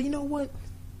God. But you know what?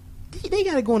 They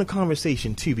got to go in a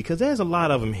conversation too, because there's a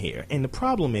lot of them here, and the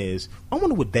problem is, I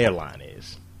wonder what their line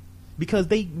is, because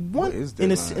they want,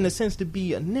 in a sense, to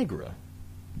be a nigger.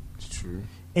 It's true.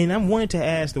 And I'm wanting to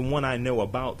ask the one I know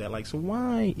about that, like, so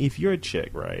why, if you're a chick,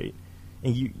 right,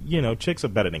 and you know, chicks are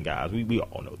better than guys, we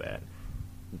all know that,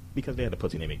 because they have the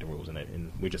pussy, they make the rules,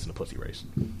 and we're just in a pussy race.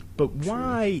 But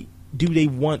why do they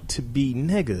want to be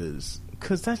niggers?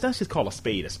 Because that's just call a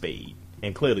spade,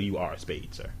 and clearly you are a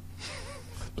spade, sir.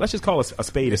 Let's just call a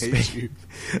spade a spade.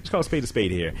 Let's call a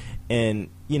spade here. And,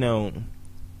 you know,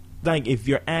 like, if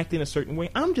you're acting a certain way,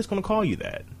 I'm just going to call you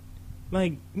that.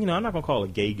 Like, you know, I'm not going to call a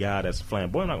gay guy that's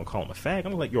flamboyant. I'm not going to call him a fag. I'm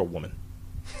going to like, you're a woman.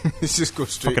 Let's just go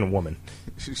straight. Fucking woman.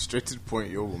 Straight to the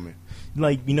point, you're a woman.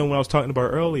 Like, you know, when I was talking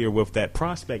about earlier with that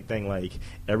prospect thing, like,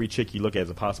 every chick you look at as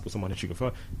a possible someone that you can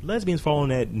fuck, lesbians fall on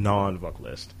that non-fuck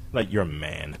list. Like, you're a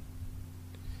man.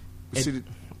 See,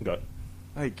 Go ahead.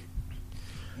 like,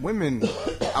 women,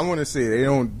 I want to say they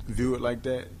don't view it like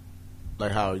that,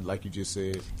 like how, like you just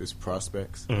said, there's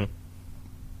prospects. Mm-hmm.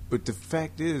 But the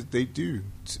fact is, they do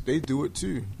it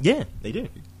too. Yeah, they do.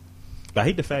 But I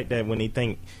hate the fact that when they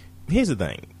think, here's the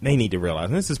thing, they need to realize,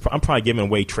 and this is, I'm probably giving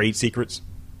away trade secrets,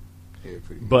 Yeah,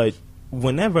 pretty much. but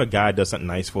whenever a guy does something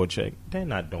nice for a chick, they're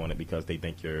not doing it because they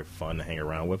think you're fun to hang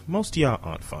around with. Most of y'all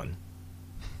aren't fun.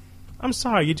 I'm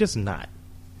sorry, you're just not.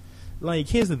 Like,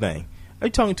 here's the thing. Are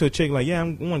you talking to a chick like, yeah, I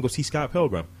want to go see Scott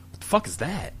Pilgrim? What the fuck is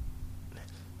that?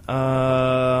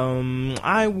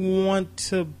 I want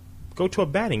to go to a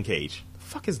batting cage. The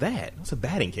fuck is that? What's a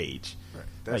batting cage?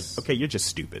 Right. Like, okay, you're just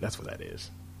stupid. That's what that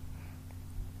is.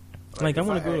 Like, I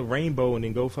want to go to Rainbow and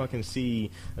then go fucking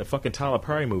see a fucking Tyler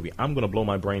Perry movie. I'm going to blow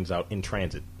my brains out in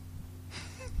transit.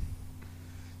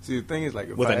 See, the thing is,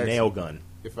 like, with a nail gun.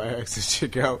 If I ask this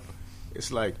chick out,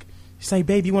 it's like, she's like,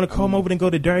 babe, you want to come over and go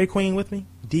to Dairy Queen with me?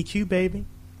 DQ, baby.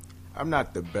 I'm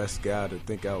not the best guy to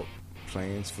think out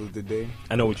plans for the day.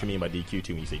 I know what you mean by DQ,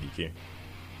 too, when you say DQ.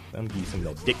 I'm going to give you some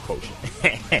of that dick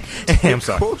quotient. I'm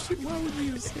sorry. Quotient? Why would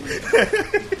you say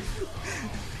that?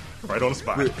 Right on the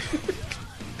spot.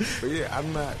 But yeah,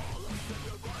 I'm not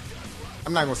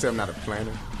going to say I'm not a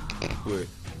planner, but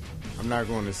I'm not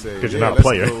going to say, because you're not a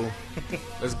player.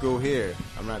 Let's go here.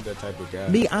 I'm not that type of guy.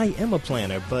 Me, I am a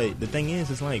planner, but the thing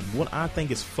is like, what I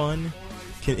think is fun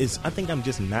I think I'm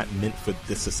just not meant for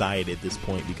this society at this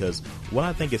point, because what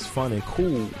I think is fun and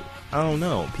cool, I don't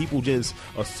know. People just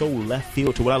are so left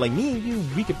field to what I like. Me and you,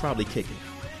 we could probably kick it.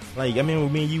 Like, I mean,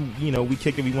 with me and you know, we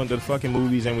kicked it. We went to the fucking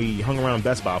movies and we hung around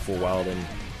Best Buy for a while and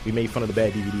we made fun of the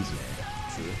bad DVDs, man.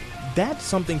 True. That's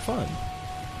something fun.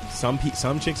 Some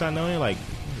chicks I know, they're like,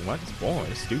 what? It's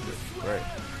boring. It's stupid. Right.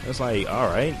 It's like, all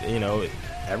right, you know,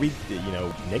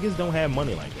 niggas don't have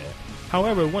money like that.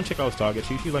 However, one chick I was talking to,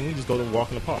 she was like, we just go to walk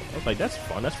in the park. I was like, that's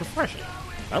fun. That's refreshing.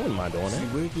 I wouldn't mind doing See,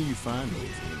 that. where can you find those?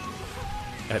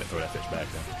 I had to throw that fish back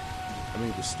there. I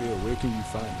mean, but still, where can you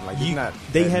find them? Like, it's not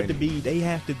they that have to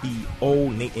many. be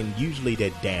old, and usually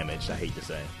they're damaged. I hate to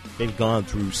say, they've gone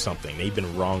through something. They've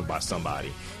been wronged by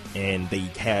somebody, and they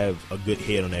have a good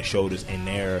head on their shoulders, and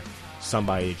they're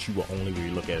somebody that you will only really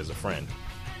look at as a friend.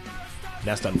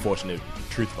 That's the unfortunate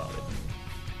truth about it.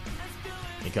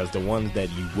 Because the ones that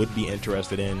you would be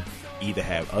interested in either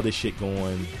have other shit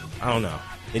going. I don't know.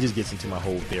 It just gets into my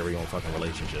whole theory on fucking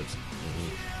relationships.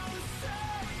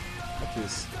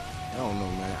 I don't know,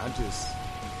 man.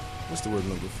 What's the word I'm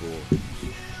looking for?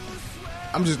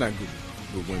 I'm just not good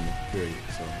with women, period.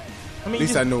 So, I mean, at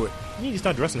least I know it. You need to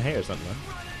start dressing hair or something, man.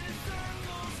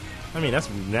 I mean, that's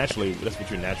what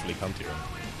you naturally come to.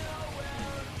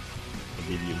 I'll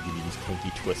give you these kinky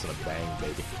twists and a bang,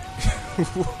 baby.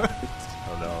 What?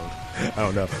 I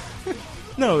don't know.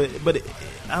 No, but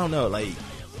I don't know. Like,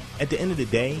 at the end of the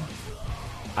day,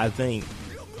 I think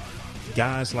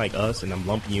guys like us, and I'm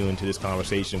lumping you into this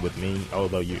conversation with me,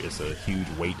 although it's a huge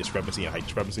weight discrepancy and height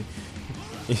discrepancy.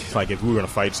 It's like, if we were going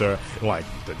to fight, sir, like,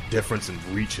 the difference in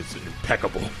reach is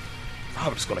impeccable.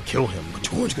 I'm just going to kill him. But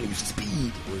George's going to use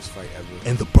speed. Worst fight ever.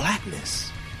 And the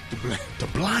blackness to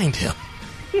blind him.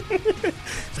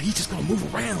 It's like, he's just going to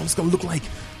move around. It's going to look like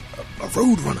a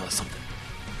road runner or something.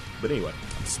 But anyway.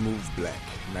 Smooth black.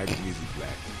 Nice, easy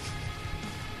black.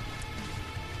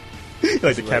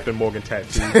 Like the Captain Morgan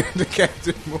tattoo. The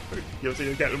Captain Morgan. You ever seen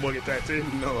the Captain Morgan tattoo?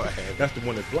 No, I haven't. That's the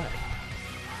one that's black.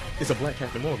 It's a black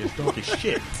Captain Morgan. It's dark as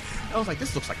shit. I was like,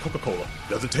 this looks like Coca-Cola.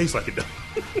 Doesn't taste like it does.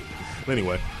 But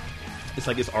anyway, it's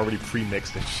like it's already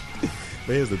pre-mixed and shit.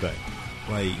 But here's the thing.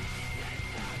 Like,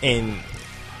 and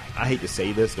I hate to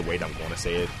say this the way that I'm going to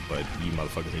say it, but you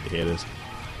motherfuckers need to hear this.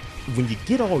 When you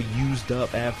get all used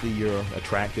up after you're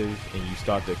attractive and you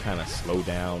start to kind of slow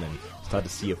down and start to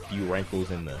see a few wrinkles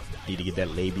in the, need to get that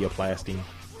labiaplasty,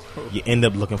 you end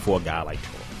up looking for a guy like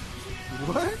Tor.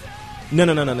 What? No,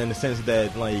 in the sense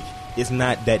that, like, it's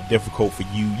not that difficult for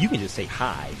you. You can just say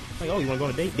hi. Like, oh, you want to go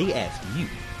on a date? They ask you.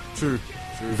 True.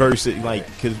 Versus, like,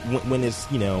 because when it's,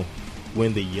 you know,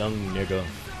 when the young nigga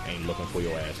ain't looking for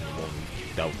your ass anymore,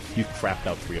 you crapped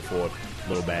out 3 or 4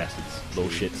 little bastards, little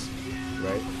shits,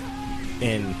 right?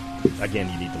 And,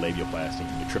 again, you need the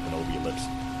labiaplasty. You're tripping over your lips.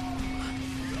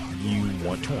 You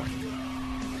want Torn.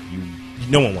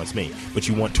 No one wants me, but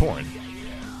you want Torn.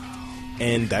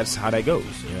 And that's how that goes,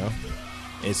 you know?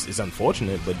 It's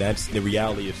unfortunate, but that's the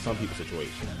reality of some people's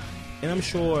situation. And I'm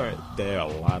sure there are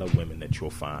a lot of women that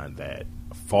you'll find that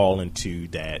fall into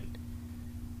that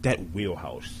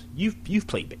wheelhouse. You've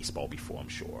played baseball before, I'm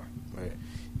sure. Right.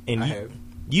 And I have.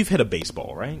 You've hit a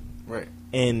baseball, right? Right.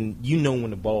 And you know when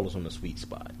the ball is on the sweet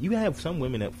spot. You have some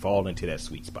women that fall into that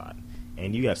sweet spot.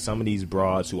 And you got some of these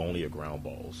broads who only are ground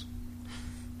balls.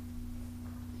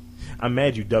 I'm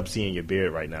mad you dub seeing your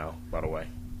beard right now, by the way.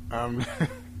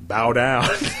 Bow down.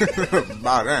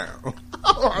 Bow down.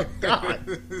 Oh, my God.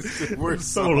 It's the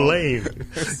worst So song. lame.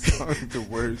 Song's the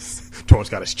worst. Torrance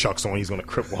got his chucks on. He's going to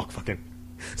crip walk fucking.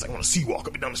 It's like on a sea walk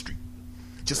up and down the street.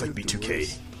 Just like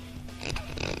B2K.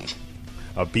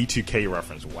 A B2K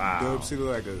reference. Wow. Dub see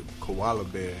look like a koala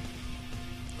bear.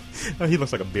 Oh, he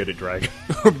looks like a bearded dragon.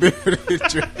 A bearded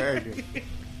dragon.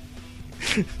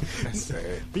 That's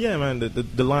sad. But yeah, man,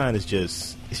 the line is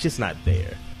just, it's just not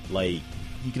there. Like,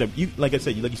 you like I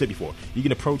said, like you said before, you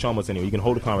can approach almost anyone. You can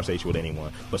hold a conversation with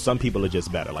anyone. But some people are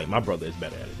just better. Like, my brother is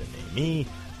better at it than me. Me,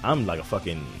 I'm like a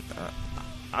fucking,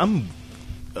 I'm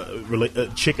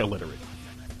chick illiterate.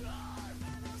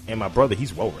 And my brother,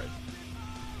 he's well read.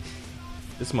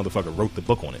 This motherfucker wrote the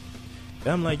book on it. And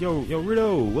I'm like, yo,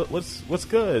 Rito, what's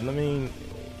good? I mean,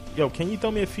 yo, can you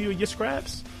throw me a few of your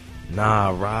scraps? Nah,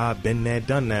 Rob, been there,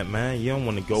 done that, man. You don't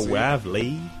want to go where I've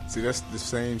laid. See, that's the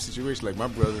same situation. Like my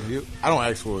brother, I don't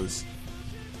ask for his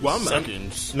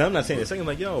seconds. No, I'm not saying the second.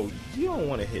 Like, yo, you don't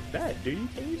want to hit that, do you?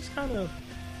 Can you just kind of,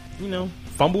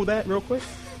 fumble that real quick?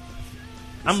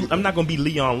 I'm not gonna be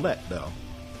Leon Lett though.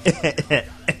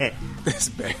 That's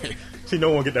bad. See,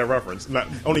 no one get that reference.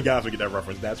 Only guys will get that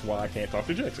reference. That's why I can't talk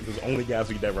to chicks, because only guys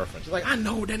will get that reference. Like, I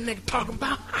know what that nigga talking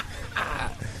about.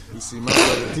 You see, my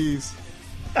brother,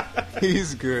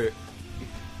 he's good.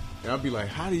 And I'll be like,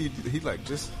 how do you? He like,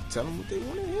 just tell them what they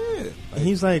want to hear. Like, and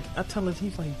he's like,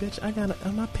 he's like,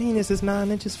 bitch, my penis is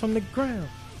 9 inches from the ground,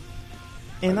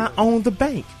 and I own the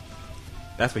bank.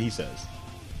 That's what he says.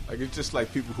 Like, it's just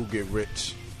like people who get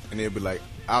rich, and they'll be like,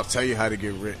 I'll tell you how to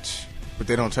get rich. But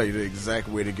they don't tell you the exact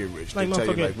way to get rich. They tell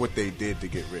you like what they did to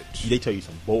get rich. They tell you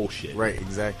some bullshit. Right,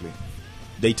 exactly.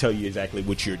 They tell you exactly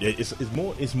what you're.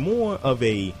 It's more of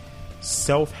a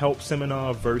self-help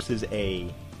seminar versus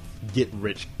a get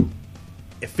rich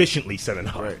efficiently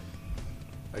seminar. Right.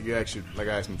 Like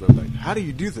I asked my brother, like, how do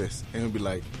you do this? And he'll be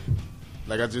like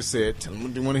I just said, tell them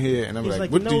what they want to hear. And I'm like,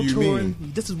 what do you mean?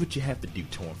 This is what you have to do,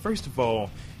 Torn. First of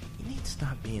all, you need to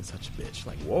stop being such a bitch.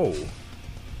 Like, whoa.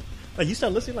 Like, you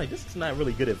start listening like, this is not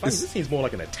really good advice. This seems more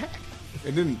like an attack.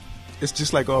 And then it's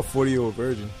just like our 40-year-old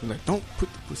virgin. You're like, don't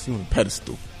put the pussy on a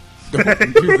pedestal. Don't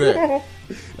do that.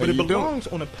 But it belongs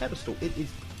on a pedestal.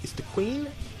 It's the queen,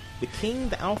 the king,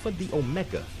 the alpha, the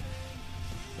omega.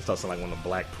 It starts like one of the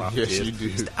black prophets. Yes, you do.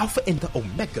 It's the alpha and the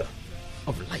omega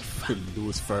of life.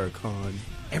 Louis Farrakhan.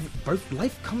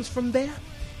 Life comes from there.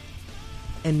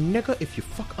 And nigga, if you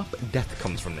fuck up, death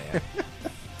comes from there.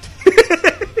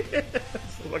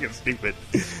 So fucking stupid.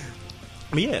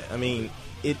 But yeah, I mean,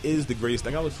 it is the greatest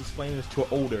thing. I was explaining this to an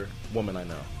older woman I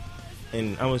know,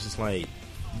 and I was just like,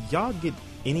 y'all get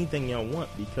anything y'all want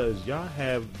because y'all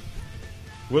have.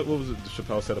 What was it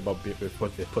Chappelle said about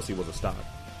if pussy was a stock?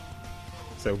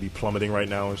 So it would be plummeting right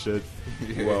now and shit.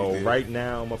 Yeah, well, right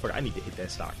now, motherfucker, I need to hit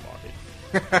that stock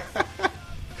market.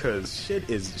 Cause shit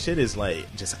is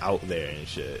like just out there and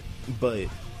shit. But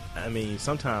I mean,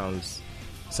 sometimes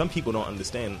some people don't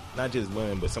understand. Not just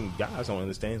women, but some guys don't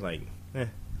understand. It's like,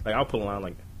 like I'll pull a line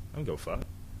like, I don't give a fuck.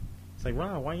 It's like,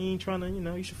 Ron, why you ain't trying to?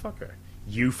 You should fuck her.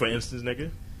 You, for instance, nigga.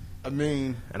 I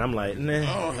mean, and I'm like, nah. I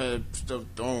don't have stuff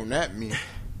thrown at me.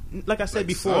 like I said Like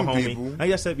before, some homie. people.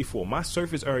 Like I said before, my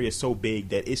surface area is so big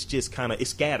that it's just kind of it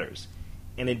scatters,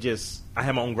 and it just I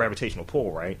have my own gravitational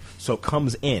pull, right? So it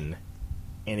comes in,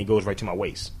 and it goes right to my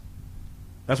waist.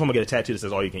 That's why I'm gonna get a tattoo that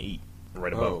says "all you can eat"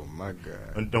 right above. Oh my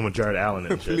god! I'm a Jared Allen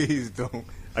and shit. Please don't.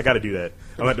 I got to do that.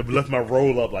 I'm gonna have to lift my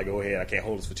roll up like, go ahead. I can't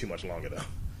hold this for too much longer though,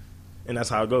 and that's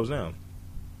how it goes down.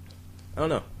 I don't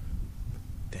know.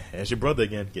 There's your brother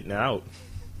again, getting that out,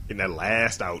 getting that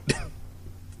last out.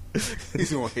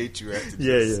 He's gonna hate you after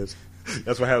Yeah, this. yes.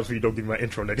 That's what happens when you don't give me my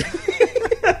intro,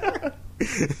 nigga.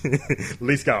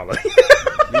 Lee Scholar.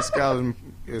 Lee Scholar.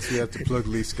 Yes, we have to plug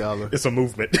Lee Scholar. It's a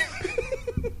movement.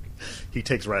 He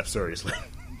takes rap seriously.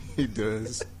 He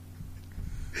does.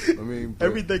 I mean, but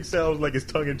Everything sounds like it's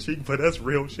tongue in cheek, but that's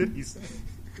real shit he said.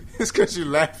 it's because you're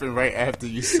laughing right after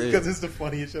you say Because it. it's the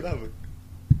funniest shit ever.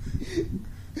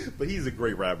 But he's a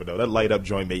great rapper, though. That Light Up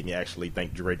joint made me actually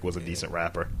think Drake was a decent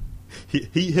rapper.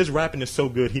 His rapping is so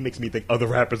good, he makes me think other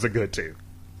rappers are good, too.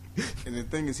 And the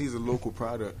thing is, he's a local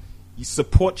product. You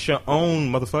support your own,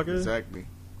 motherfucker. Exactly.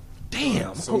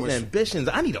 Damn, So quoting much- ambitions.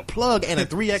 I need a plug and a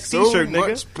 3X So t-shirt, nigga.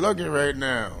 much plugging right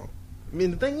now. I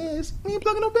mean, the thing is, we ain't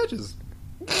plugging no bitches.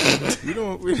 We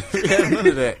don't. We have none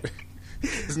of that.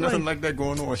 There's nothing like that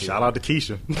going on here. Shout out to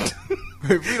Keisha.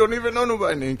 We don't even know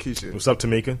nobody named Keisha. What's up,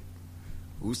 Tamika?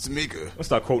 Who's Tamika? Let's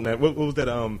start quoting that. What was that?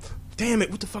 Damn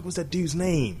it! What the fuck was that dude's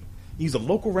name? He's a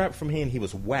local rap from here, and he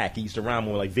was whack. He used to rhyme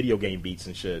with like video game beats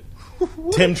and shit.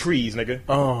 Tim Trees, nigga.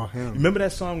 Oh, him. Remember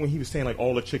that song when he was saying like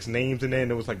all the chicks' names in there,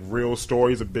 and there was like real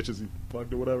stories of bitches he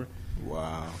fucked or whatever?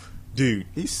 Wow. Dude,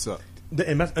 He sucked.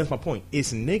 and that's my point.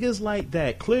 It's niggas like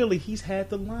that. Clearly, he's had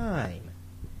the line.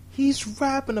 He's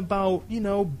rapping about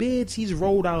bids he's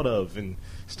rolled out of and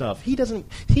stuff. He doesn't.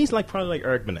 He's like probably like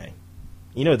Eric Benet.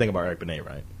 You know the thing about Eric Benet,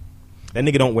 right? That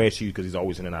nigga don't wear shoes because he's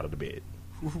always in and out of the bed.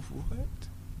 What?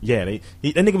 Yeah, that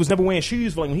nigga was never wearing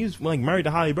shoes. Like when he was like married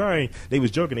to Halle Berry, they was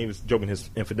joking. They was joking his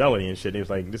infidelity and shit. They was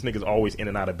like, this nigga's always in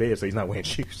and out of bed, so he's not wearing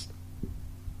shoes.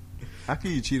 How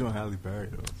can you cheat on Halle Berry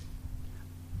though?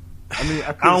 I mean,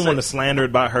 I don't want to slander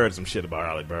it, but I heard some shit about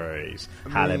Halle Berry's.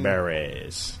 Halle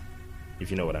Berry's, if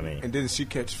you know what I mean. And then she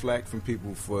catch flack from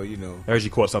people for I heard she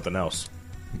caught something else.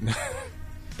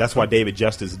 That's why David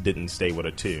Justice didn't stay with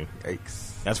her too.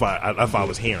 Yikes. That's why I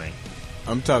was hearing.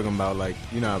 I'm talking about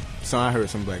so I heard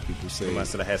some black people say. I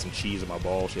said I had some cheese in my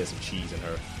balls. She had some cheese in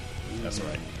her. That's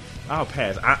right. I'll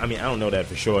pass. I mean, I don't know that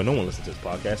for sure. No one listens to this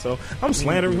podcast, so I'm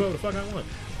slandering whoever the fuck I want.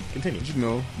 Continue.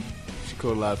 She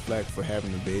caught a lot of flack for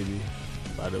having a baby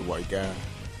by the white guy.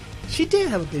 She did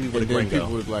have a baby with And a then gringo.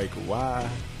 people was like, why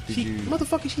did you...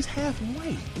 Motherfucker, she's half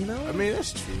white, I mean,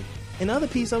 that's true. And the other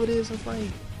piece of it is, it's like,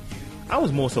 I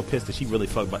was more so pissed that she really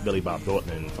fucked Billy Bob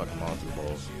Thornton and fucking Monster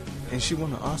Balls. And she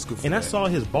won an Oscar for And that. I saw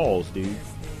his balls, dude.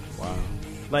 Wow.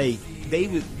 Like,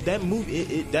 that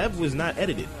movie, that was not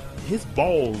edited. His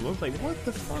balls, I was like, what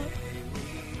the fuck?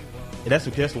 And that's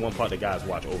the one part that guys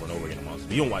watch over and over again in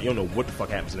Monster. You don't know what the fuck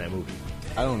happens in that movie.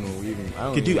 I don't know even.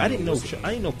 I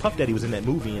didn't know Puff Daddy was in that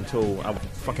movie until I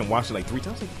fucking watched it like 3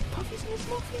 times. I was like, Puffy's in this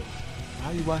movie? How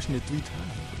are you watching it 3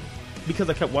 times? Because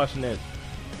I kept watching that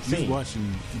You scene.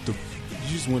 you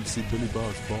just went to see Billy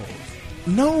Bob's balls.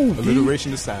 No, dude.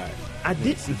 Alliteration aside. I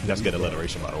did. That's good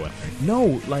alliteration, by the way.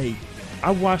 No, like, I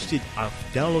watched it. I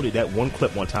downloaded that one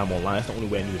clip one time online. That's the only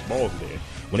way I knew his balls were there.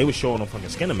 When they were showing on fucking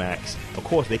Skinamax, of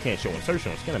course they can't show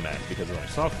insertion on Skinamax because it's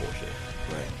on softball shit.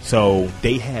 Right. So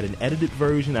they had an edited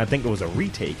version. I think it was a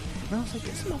retake. And I was like,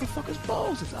 this motherfucker's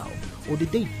balls is out. Or did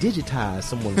they digitize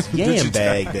someone's yam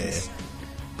bag there?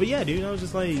 But yeah, dude, I was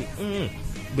just like,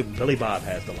 But Billy Bob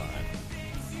has the line.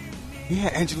 He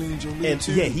had Angelina Jolie And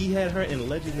too. yeah, he had her, and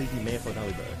allegedly he man fucked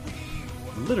Halle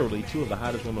Berry. Literally 2 of the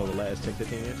hottest women over the last 10,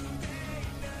 15 years.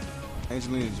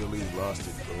 Angelina Jolie lost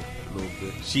it though a little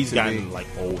bit. She's Today, gotten like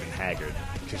old and haggard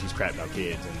because she's crapped out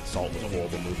kids, and Salt was a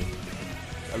horrible movie.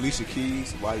 Alicia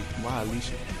Keys. Why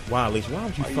Alicia? Wow, Alicia, why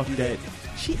would you Why you fuck do that?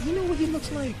 that? You know what he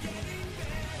looks like?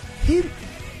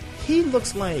 He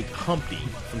looks like Humpty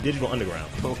from Digital Underground.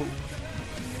 Oh.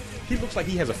 He looks like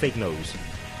he has a fake nose.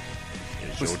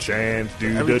 It's your chance,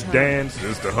 do Every the time. dance,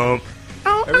 Mr. Hump.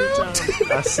 Every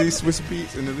time I see Swiss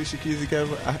Beats and Alicia Keys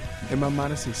together, in my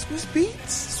mind I say Swiss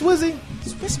Beats, Swizzy,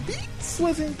 Swiss Beats,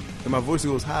 Swizzy. and my voice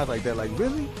goes high like that. Like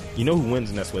really? You know who wins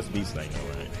in that Swiss Beats thing,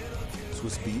 though, right?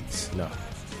 Swiss Beats. No,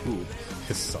 Who?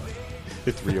 his son,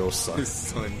 his 3-year-old son. His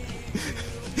son.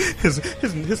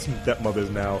 his stepmother is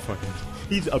now fucking.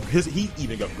 He's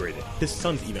even upgraded. His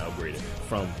son's even upgraded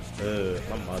from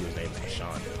my mother's name is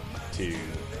Mashonda to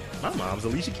my mom's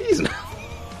Alicia Keys now.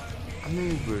 I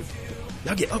mean, but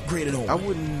Y'all get upgraded on. I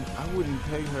wouldn't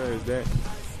peg her as that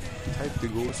type to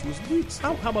go with Swiss Beats.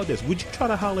 How about this? Would you try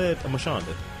to holler at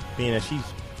Mashonda? Being that she's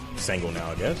single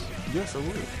now, I guess. Yes, I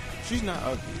would. She's not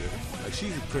ugly. Like,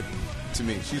 she's pretty. To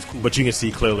me, she's cool. But you can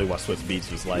see clearly why Swizz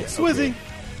Beatz was like, Swizzy. Okay.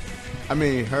 I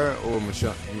mean, her or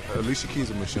Alicia Keys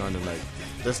or Mashonda, like,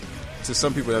 that's, to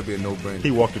some people, that'd be a no-brainer.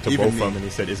 He walked into Even both of me. them and he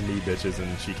said, "It's me, bitches,"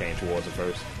 and she came towards her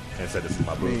first and said, "This is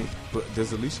my boo." But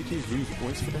does Alicia Keys lose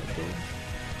points for that, though?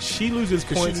 She loses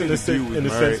 'Cause points she in made the a dude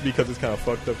sense married. because it's kind of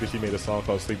fucked up because she made a song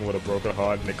called "Sleeping with a Broken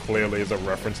Heart" and it clearly is a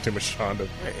reference to Mashonda.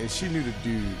 Right, and she knew the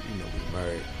dude, was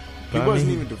married. He But I wasn't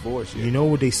mean, even divorced yet. You know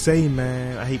what they say,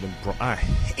 man? I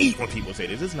hate when people say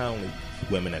this. It's not only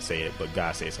women that say it, but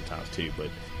guys say it sometimes too. But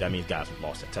that means guys have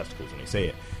lost their testicles when they say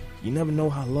it. You never know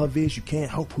how love is. You can't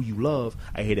help who you love.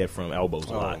 I hear that from Elbows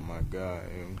a lot. Oh my God!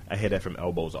 I hear that from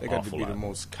Elbows That an got to awful be lot. the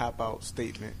most cop-out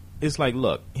statement. It's like,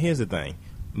 look, here's the thing.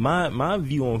 My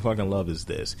view on fucking love is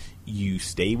this: you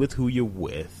stay with who you're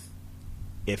with.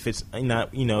 If it's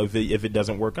not, if it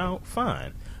doesn't work out,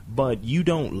 fine. But you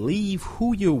don't leave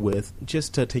who you're with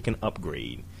just to take an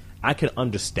upgrade. I can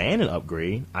understand an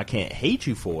upgrade. I can't hate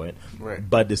you for it. Right.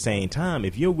 But at the same time,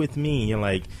 if you're with me and you're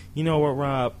like, you know what,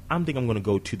 Rob, I think I'm going to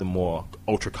go to the more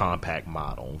ultra compact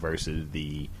model versus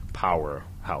the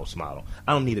powerhouse model.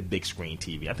 I don't need a big screen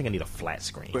TV. I think I need a flat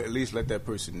screen. But at least let that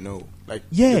person know. Like,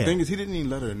 Yeah. the thing is, he didn't even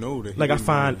let her know that. He Like I didn't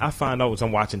find out as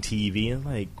I'm watching TV and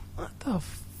like, what the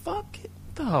fuck?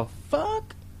 The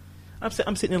fuck? I'm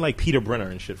sitting there like Peter Brenner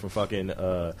and shit from fucking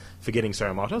Forgetting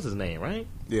Sarah Marshall. That's his name, right?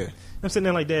 Yeah. I'm sitting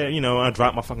there like that, I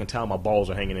drop my fucking towel, my balls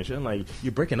are hanging and shit. I'm like,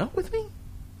 you breaking up with me?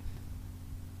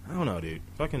 I don't know, dude.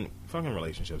 Fucking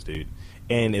relationships, dude.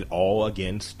 And it all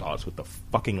again starts with the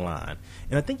fucking line.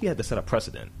 And I think you have to set a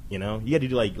precedent. You had to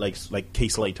do like K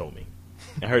Slay told me.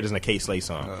 I heard this in a K Slay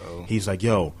song. Uh-oh. He's like,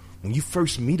 yo, when you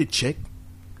first meet a chick,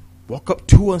 walk up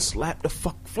to her and slap the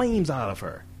fuck flames out of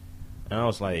her. And I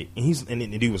was like, and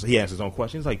the dude he asked his own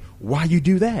question. He's like, why you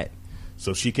do that?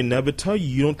 So she can never tell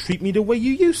you don't treat me the way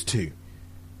you used to.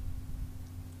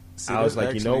 See, I was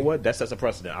like, you know actually- what? That sets a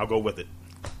precedent. I'll go with it.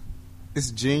 It's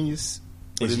genius.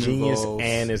 but It's it genius involves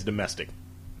and it's domestic.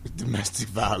 domestic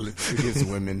violence against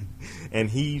women. And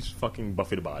he's fucking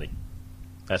Buffy the Body.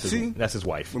 That's his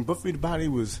wife. When Buffy the Body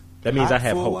was That means hot I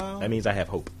have for a hope. while, That means I have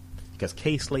hope. Because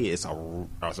K Slay is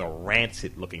a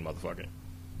rancid looking motherfucker.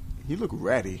 he looked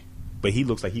ratty. But he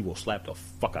looks like he will slap the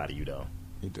fuck out of you though.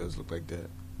 He does look like that.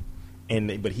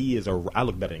 But he is I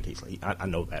look better than K Slay. I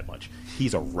know that much.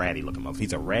 He's a ratty looking motherfucker.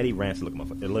 He's a ratty, rancid looking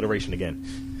motherfucker. Alliteration again.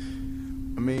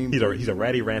 I mean, He's a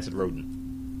ratty, rancid rodent.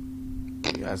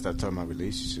 you gotta stop talking about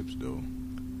relationships though,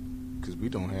 because we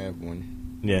don't have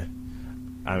one. Yeah.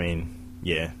 I mean,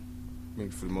 yeah. I mean,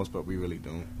 for the most part, we really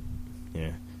don't.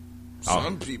 Yeah.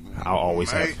 Some people. I'll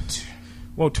always might. have.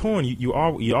 Well, Torn, you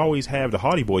always have the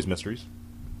Hardy Boys mysteries.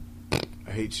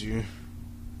 I hate you.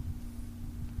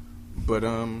 But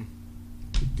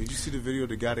did you see the video of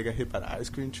the guy that got hit by the ice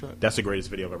cream truck? That's the greatest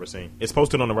video I've ever seen. It's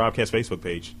posted on the Robcast Facebook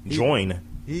page. Join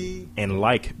He and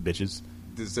like, bitches.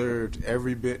 deserved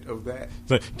every bit of that.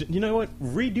 So, you know what?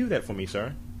 Redo that for me,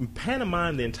 sir.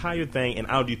 Pantomime the entire thing, and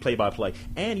I'll do play-by-play.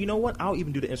 And you know what? I'll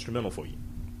even do the instrumental for you.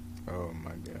 Oh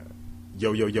my god.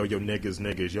 Yo, yo, yo, yo, niggas,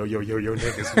 niggas. Yo, yo, yo, yo,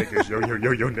 niggas, niggas. Yo, yo,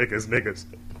 yo, yo, niggas, niggas.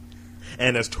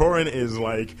 And as Torin is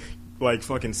like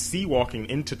fucking sea-walking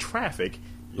into traffic,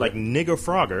 like nigger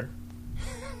Frogger.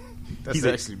 That's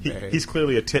actually bad. He's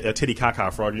clearly a titty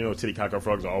caca frog. You know, titty caca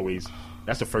frogs are always.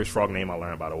 That's the first frog name I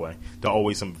learned, by the way. They're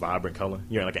always some vibrant color.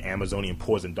 You're like an Amazonian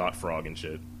poison dart frog and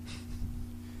shit.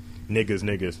 Niggas,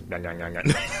 niggas.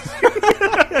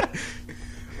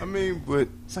 I mean, but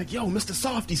It's like, yo, Mr.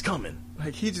 Softy's coming.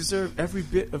 like he deserved every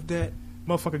bit of that.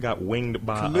 Motherfucker got winged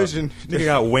by Collision. Nigga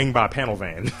got winged by a panel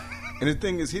van. And the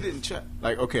thing is, he didn't try.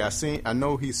 Like, okay, I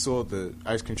know he saw the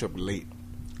ice cream truck late,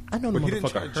 I know the but he didn't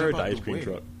try to motherfucker jump heard the out ice cream way.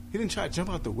 truck. He didn't try to jump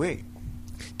out the way.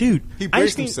 Dude, He ice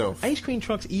braced cream, himself. Ice cream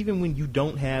trucks, even when you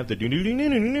don't have the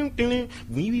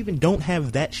when you even don't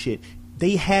have that shit,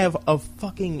 they have a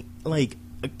fucking like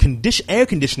a air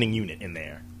conditioning unit in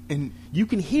there. And You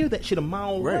can hear that shit a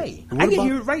mile Right. away. And I what can about-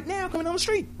 hear it right now coming down the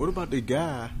street. what about the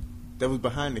guy that was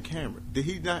behind the camera? Did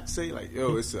he not say like,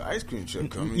 "Yo, it's an ice cream truck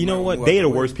coming"? You know might what? walk They are the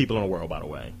away? worst people in the world, by the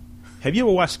way. Have you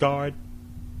ever watched Scarred?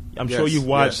 I'm sure Yes, you've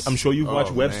watched. yes. I'm sure you've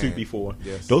watched Oh, Web man. Suit before.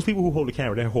 Yes. Those people who hold the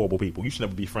camera, they're horrible people. You should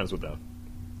never be friends with them.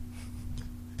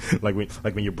 like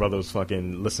when your brothers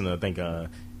fucking listen to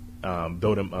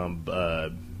building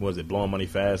what was it, Blowing Money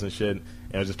Fast and shit, and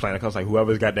I was just playing. It's like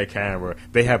whoever's got that camera,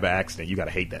 they have an accident. You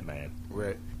gotta hate that man.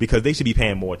 Right. Because they should be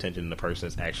paying more attention than the person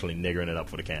that's actually niggering it up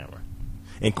for the camera.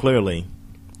 And clearly,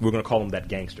 we're going to call him that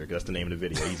gangster, because that's the name of the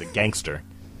video. He's a gangster.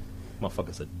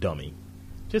 Motherfucker's a dummy.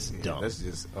 Just Yeah, dumb. that's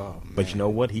just. Oh man. But you know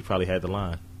what? He probably had the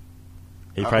line.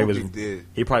 He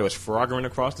probably was froggering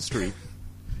across the street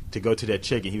to go to that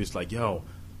chick, and he was like, "Yo,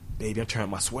 baby, I'm turning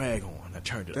my swag on." I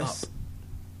turned it up.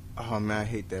 Oh man, I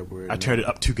hate that word. I turned it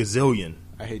up to gazillion.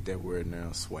 I hate that word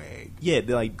now, swag. Yeah,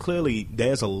 like clearly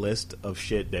there's a list of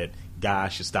shit that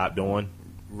guys should stop doing.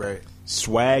 Right.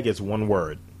 Swag is one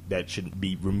word that should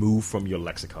be removed from your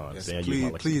lexicon. Yes,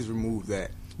 please remove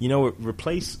that. You know,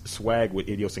 replace swag with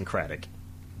idiosyncratic,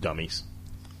 dummies.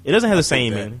 It doesn't have the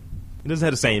same meaning. It doesn't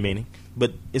have the same meaning,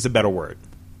 but it's a better word.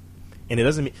 And it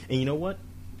doesn't mean. And you know what?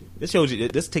 This shows you.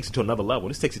 This takes it to another level.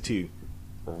 This takes it to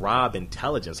Rob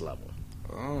intelligence level.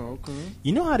 Oh, okay.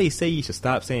 You know how they say you should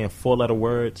stop saying 4-letter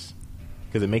words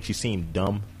because it makes you seem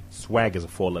dumb? Swag is a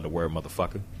 4-letter word,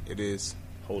 motherfucker. It is.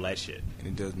 Hold that shit. And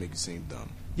it does make you seem dumb.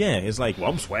 Yeah, it's like, well,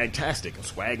 I'm swag-tastic. I'm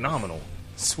swag-nominal.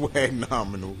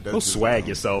 Swag-nominal. Don't swag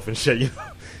yourself and shit. You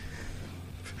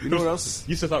know what else?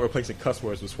 You should start replacing cuss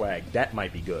words with swag. That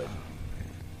might be good.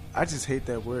 I just hate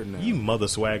that word now. You mother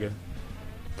swagger.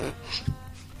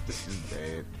 This is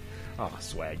bad. Oh,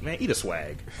 swag. Man, eat a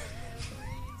swag.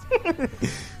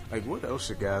 Like, what else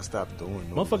should guys stop doing?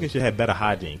 Motherfuckers should have better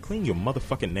hygiene. Clean your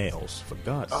motherfucking nails, for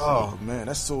God's sake. Oh, man,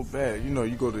 that's so bad. You know,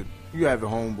 you have a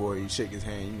homeboy, you shake his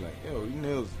hand, you like, yo, your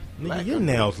nails. Nigga, your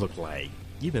nails look like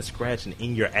you've been scratching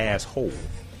in your asshole.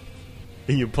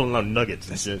 And you're pulling out nuggets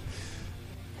and shit.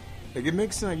 Like, it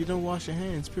makes sense. You don't wash your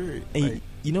hands, period. And like,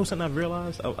 you know something I've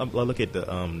realized? I look at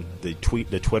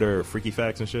the Twitter freaky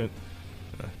facts and shit.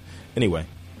 Anyway,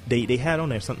 they had on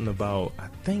there something about, I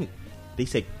think they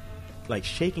said, like,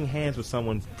 shaking hands with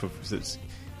someone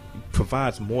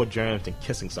provides more germs than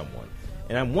kissing someone.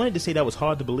 And I wanted to say that was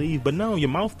hard to believe, but no, your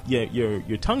mouth,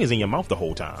 your tongue is in your mouth the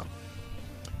whole time.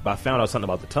 But I found out something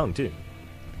about the tongue too.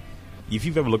 If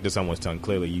you've ever looked at someone's tongue,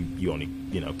 clearly you only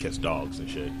kiss dogs and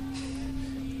shit.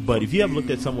 But if you ever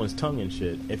looked at someone's tongue and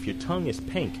shit, if your tongue is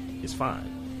pink, it's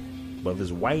fine. But if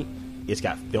it's white, it's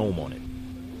got film on it.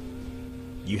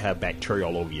 You have bacteria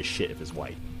all over your shit if it's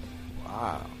white.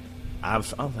 Wow. I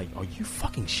was like, are you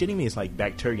fucking shitting me? It's like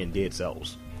bacteria and dead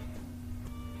cells.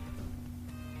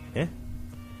 Yeah.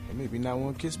 And maybe not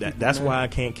want to kiss people. That's why I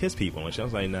can't kiss people. And she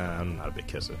was like, nah, I'm not a big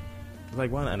kisser. I was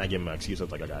like, why not? And I give him my excuse. I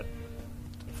was like, I got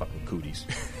fucking cooties.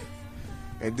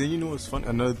 And then you know what's funny?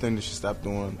 Another thing they should stop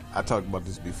doing. I talked about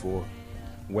this before.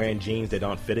 Wearing jeans that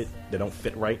don't fit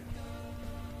right.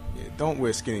 Yeah, don't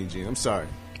wear skinny jeans. I'm sorry.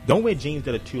 Don't wear jeans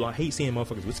that are too long. I hate seeing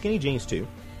motherfuckers with skinny jeans too.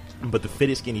 But the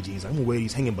fitted skinny jeans, I'm going to wear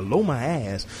these hanging below my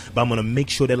ass, but I'm going to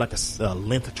make sure they're like a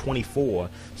length of 24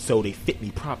 so they fit me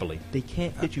properly. They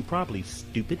can't fit you properly,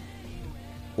 stupid.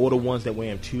 Or the ones that wear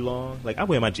them too long. Like, I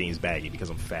wear my jeans baggy because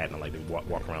I'm fat and I like to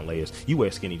walk around layers. You wear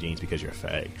skinny jeans because you're a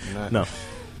fag. No.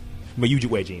 But you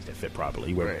wear jeans that fit properly.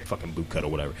 You wear fucking boot cut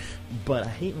or whatever. But I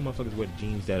hate when motherfuckers wear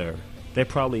jeans that are... They're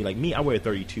probably... Like me, I wear a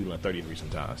 32 and 33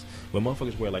 sometimes. When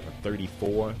motherfuckers wear like a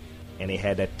 34... and they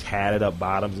had that tatted up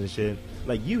bottoms and shit.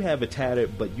 Like, you have a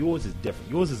tatted, but yours is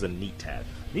different. Yours is a neat tat.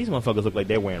 These motherfuckers look like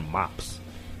they're wearing mops.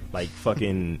 Like,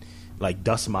 fucking, like,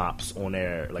 dust mops on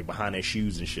their, like, behind their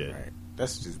shoes and shit. Right.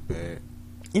 That's just bad.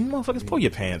 And motherfuckers, pull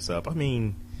your pants up. I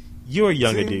mean, you're a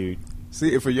younger dude.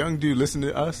 See, if a young dude listen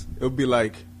to us, it'll be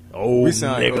like, oh, we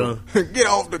sound nigga. Like, get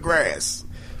off the grass.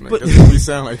 Like, But, that's what we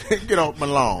sound like. Get off my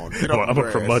lawn. Get off I'm the a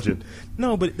grass. curmudgeon.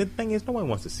 No, but the thing is, no one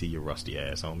wants to see your rusty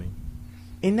ass, homie.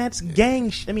 And that's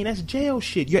gang I mean, that's jail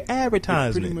shit. Your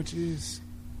advertisement. It pretty much is.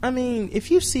 I mean, if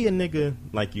you see a nigga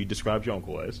like you described your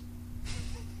uncle as,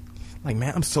 like,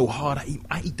 man, I'm so hard,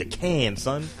 I eat the can,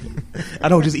 son. I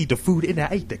don't just eat the food in there,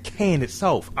 I eat the can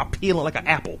itself. I peel it like an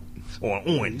apple or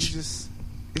an orange. It's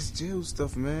jail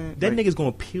stuff, man. That nigga's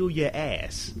gonna peel your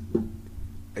ass.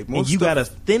 Like, and you got a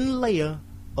thin layer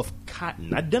of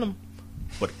cotton. Not denim,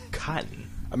 but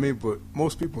cotton. I mean, but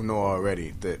most people know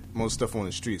already that most stuff on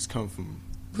the streets come from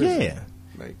prison. Yeah.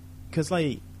 Like, because,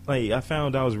 like I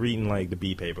found I was reading, like, the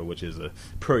B paper, which is a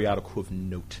periodical of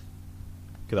note,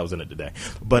 because I was in it today.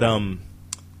 But I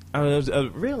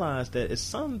realized that it's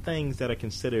some things that are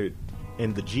considered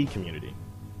in the G community.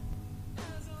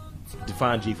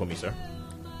 Define G for me, sir.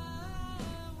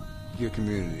 your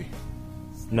community.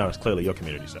 No, it's clearly your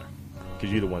community, sir,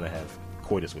 because you're the one that have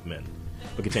coitus with men.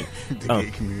 But continue. The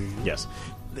gay community. Yes.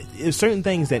 There's certain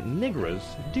things that niggers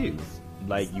do.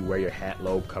 Like, you wear your hat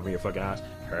low, cover your fucking eyes.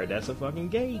 Heard that's a fucking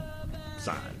gay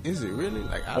sign. Is it really?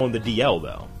 Like, on the DL,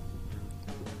 though.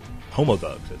 Homo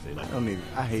thugs, as they like.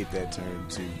 I hate that term,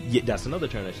 too. Yeah, that's another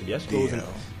term that should be. DL.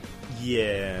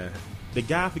 Yeah. The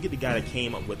guy, I forget the guy that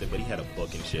came up with it, but he had a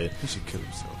book and shit. He should kill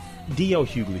himself. D.L.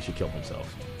 Hughley should kill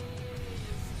himself.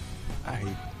 I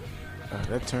hate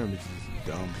that term is just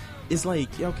dumb. It's like,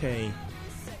 okay,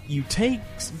 you take...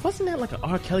 Wasn't that like an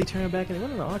R. Kelly term back in the...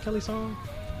 Wasn't it an R. Kelly song?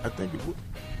 I think it would.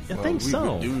 I think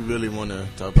so. Do we really want to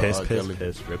talk Piss, about piss, R. Kelly?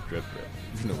 piss, rip, drip, rip.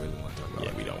 You don't really want to talk about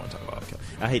Yeah, R. we don't want to talk about R. Kelly.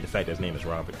 I hate the fact that his name is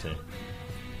Robert, too.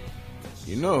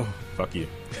 You know, Fuck you.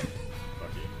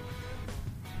 Fuck you.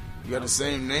 you got the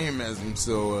same name as him,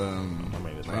 so My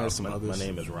name is might have Rob. some My others-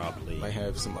 name is Rob Lee. might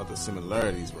have some other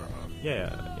similarities, Rob.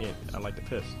 Yeah, I like to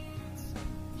piss.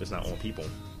 Just not on people.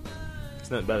 It's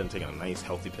nothing better than taking a nice,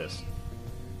 healthy piss.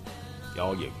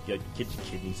 Y'all, get your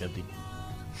kidneys empty.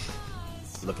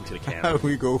 Look into the How camera. do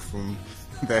we go from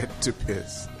that to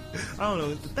piss? I don't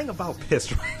know. The thing about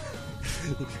piss, right?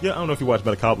 Yeah, I don't know if you watched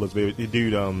Metacopolis, but the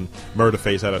dude,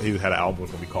 Murderface, had an album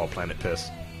going to be called Planet Piss.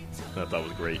 And I thought it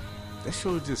was great. That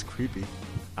show is just creepy.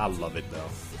 I love it, though.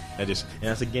 And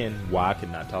that's, again, why I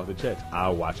could not talk to chicks. I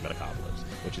watch Metacopolis,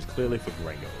 which is clearly for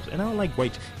gringos. And I don't like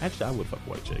white Actually, I would fuck a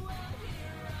white chick.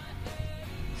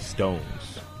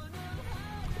 Stones.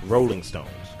 Rolling Stones,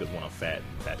 because when I'm fat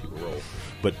people roll.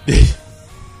 But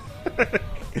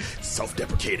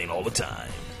self-deprecating all the time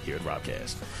here at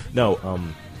Robcast. No,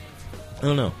 I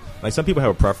don't know. Like, some people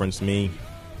have a preference. Me,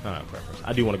 not a preference.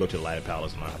 I do want to go to the Latin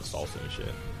Palace and learn how to salsa and shit.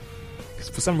 Because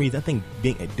for some reason, I think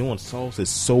doing salsa is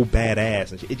so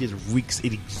badass and shit. It just reeks.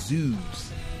 It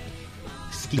exudes.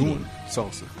 Scheming. Doing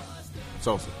salsa.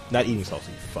 Not eating salsa,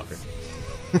 you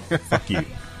fucker. Fuck you.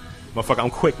 Motherfucker, I'm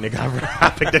quick, nigga. I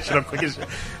picked that shit up quick as shit.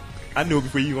 I knew it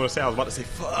before you were going to say. I was about to say,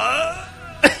 fuck.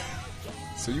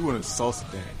 So you want to salsa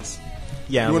dance?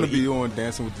 Yeah, You want to be on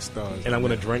Dancing with the Stars? and I'm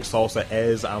going to drink salsa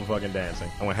as I'm fucking dancing.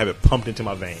 I'm going to have it pumped into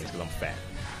my veins because I'm fat.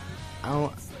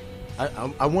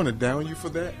 I want to down you for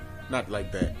that. Not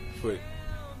like that, but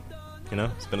You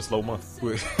know, it's been a slow month.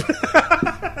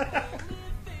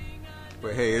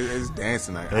 but hey, it's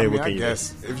dancing night. Hey, I what mean, can I you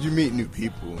guess if you meet new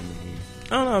people, I mean, I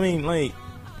don't know. I mean, like,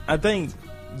 I think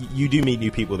you do meet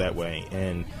new people that way,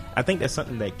 and I think that's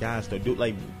something that guys don't do.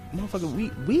 Like,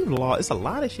 motherfucker, we've lost. It's a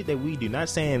lot of shit that we do. Not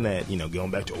saying that, you know,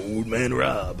 going back to old man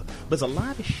Rob, but it's a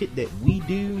lot of shit that we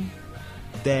do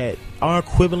that our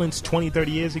equivalents 20,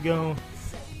 30 years ago.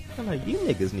 I'm like, you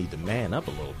niggas need to man up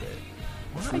a little bit.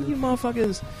 Why you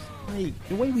motherfuckers, like,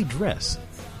 the way we dress?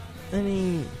 I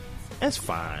mean, that's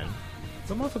fine.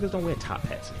 But motherfuckers don't wear top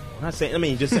hats anymore. I'm not saying,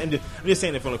 I'm just saying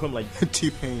it from the equipment, like,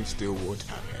 T-Pain still wore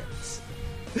top hats.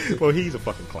 well, he's a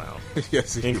fucking clown.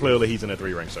 Yes, he And is. clearly he's in a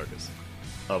 3-ring circus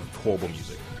of horrible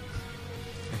music.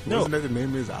 No. Wasn't that the name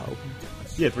of his album?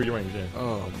 Yeah, 3 rings, yeah.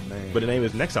 Oh man! But the name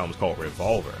of his next album is called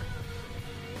Revolver.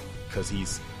 Because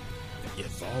he's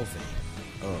evolving.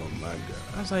 Oh my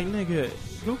god! I was like, nigga,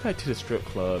 go back to the strip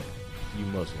club, you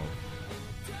Muslim.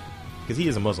 Because he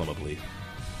is a Muslim, I believe.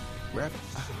 Rap.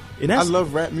 And I that's,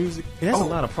 love rap music. and that's Oh, a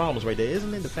lot of problems right there.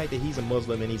 Isn't it the fact that he's a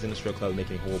Muslim and he's in the strip club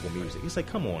making horrible music? It's like,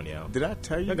 come on, yo. Did I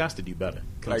tell you? You got to do better.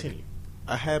 Continue. Like,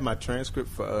 I had my transcript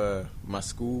for my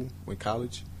school in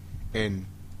college, and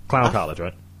Clown college,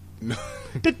 right? no,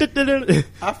 Oh,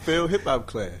 I failed hip hop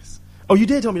class. you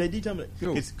did tell me that. Did you tell me that?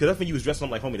 No. Because that's when you was dressing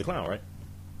up like Homie the Clown, right?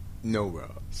 No,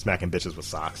 bro. Smacking bitches with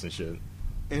socks and shit.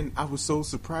 And I was so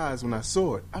surprised when I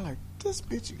saw it. I like, this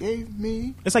bitch gave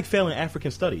me. It's like failing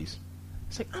African studies.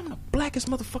 It's like, I'm the blackest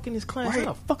motherfucker in this class. Right.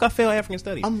 How the fuck I fail African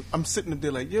studies? I'm sitting up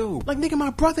there like, yo, like, nigga, my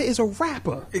brother is a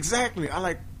rapper. exactly.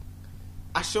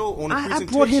 I showed on the I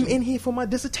presentation. brought him in here for my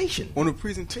dissertation. On the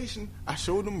presentation, I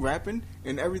showed him rapping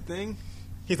and everything.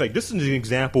 He's like, this is an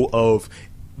example of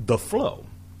the flow.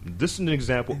 This is an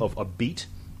example of a beat.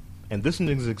 And this is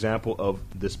an example of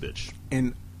this bitch.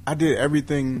 And I did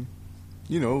everything,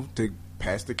 to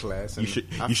pass the class. And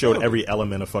You showed every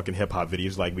element of fucking hip hop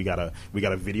videos. Like, we got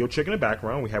a video chick in the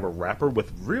background. We have a rapper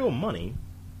with real money.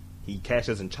 He cashes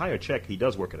his entire check. He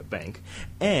does work at a bank.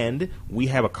 And we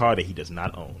have a car that he does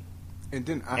not own. And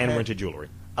then Rented jewelry.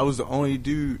 I was the only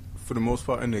dude, for the most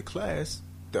part, in the class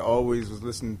that always was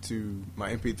listening to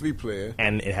my MP3 player.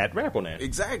 And it had rap on that.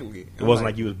 Exactly. It wasn't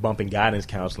like you was bumping guidance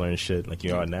counselor and shit like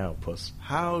you are now, puss.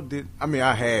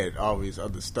 I had always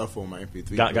other stuff on my MP3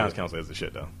 player. Guidance counselor is the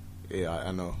shit, though. Yeah,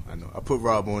 I know. I put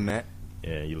Rob on that.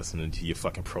 Yeah, you listening to your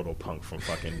fucking proto-punk from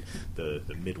fucking the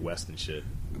Midwest and shit.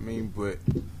 I mean, but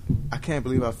I can't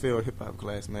believe I failed hip-hop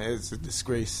class, man. It's a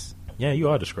disgrace. Yeah, you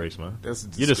are a disgrace, man. That's a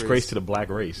You're a disgrace. disgrace to the black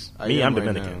race. I Me, am I'm right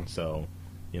Dominican, now. so,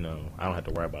 I don't have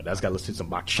to worry about that. I just got to listen to some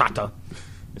bachata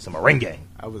and some merengue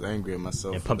I was angry at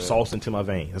myself. and for pump that. salsa into my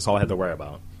veins. That's all I had to worry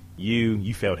about.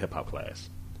 You failed hip-hop class.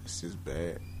 It's just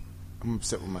bad. I'm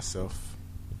upset with myself.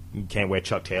 You can't wear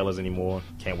Chuck Taylors anymore.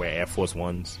 Can't wear Air Force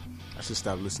Ones. I should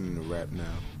stop listening to rap now.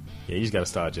 Yeah, you just got to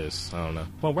start just, I don't know.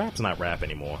 Well, rap's not rap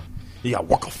anymore. You got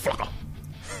Waka Flocka.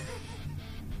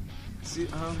 See,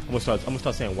 I'm gonna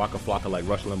start saying Waka Flocka like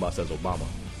Rush Limbaugh says Obama.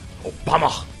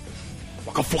 Obama!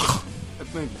 Waka Flocka! I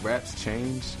think rap's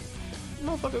changed.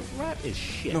 Motherfucker, rap is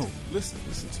shit. No, listen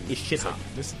to me. It's shit hop.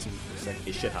 Listen to me for a second.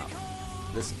 It's shit hop.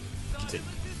 Listen. Continue.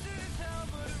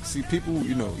 See, people,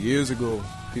 years ago,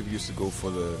 people used to go for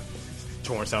the...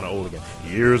 Torrance sounded old again.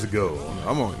 Years ago.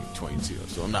 I'm only 22,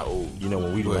 so I'm not old.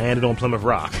 When we landed on Plymouth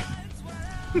Rock.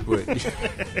 But,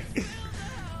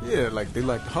 yeah, like, they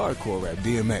like hardcore rap.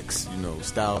 DMX,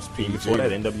 Styles P. Before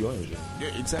that, NWA was just...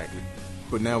 Yeah, exactly.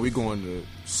 But now we going to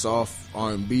soft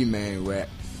R&B man rap.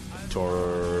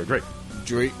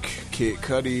 Drake, Kid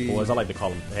Cudi. Or as I like to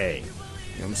call him, hey.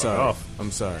 I'm Fuck sorry. off.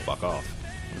 I'm sorry. Fuck off.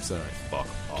 I'm sorry. Fuck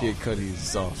off. Kid Cudi is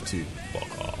soft, too.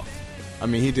 Fuck off. I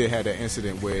mean, he did have that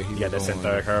incident where he You got that was on,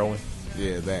 synthetic heroin?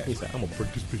 Yeah, that. He said, I'm gonna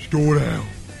break this bitch door down.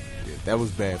 Yeah, that was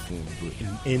bad for him.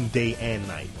 But In day and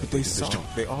night. But they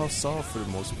soft. They all soft for the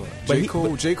most part. But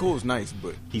J. Cole is nice,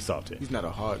 but he's soft too. he's not a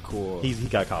hardcore. He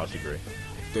got a college degree.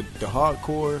 The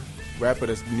hardcore rapper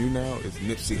that's new now is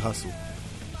Nipsey Hussle.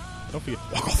 Don't forget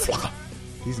Waka Flocka.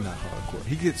 He's not hardcore.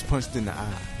 He gets punched in the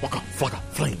eye. Waka Flocka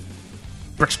Flame.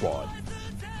 Brick Squad.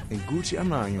 And Gucci, I'm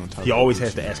not even gonna talk. He about always Gucci,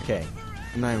 has the man. SK.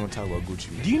 I'm not even gonna talk about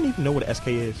Gucci. Man. Do you even know what an SK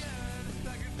is?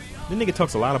 This nigga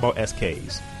talks a lot about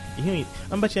SKs. I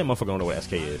bet you that motherfucker don't know what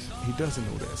SK is. He doesn't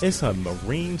know that. It's a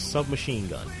marine submachine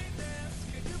gun,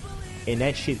 and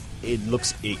that shit it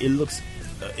looks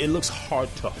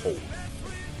hard to hold.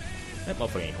 That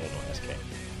motherfucker ain't holding no SK.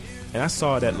 And I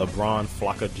saw that LeBron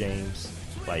Flocka James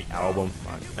album,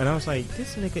 and I was like,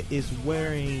 this nigga is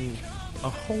wearing a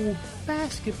whole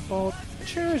basketball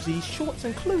jersey, shorts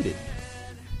included.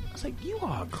 I was like, you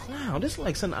are a clown. This is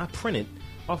like something I printed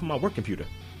off of my work computer.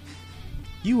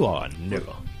 You are a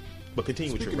nigga. But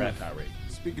continue with your rap tirade.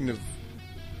 Speaking of,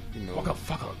 Waka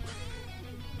Flocka.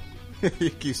 he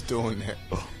keeps doing that.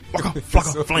 Waka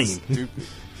Flocka So Flame. stupid.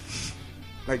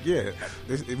 Like, yeah,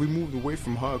 we moved away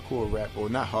from hardcore rap, or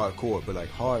not hardcore, but like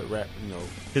hard rap.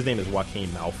 His name is Joaquin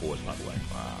Malfoy, by the way.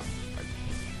 Wow. Like,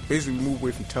 basically, we moved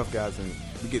away from tough guys and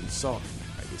we're getting soft.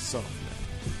 Like, it's soft.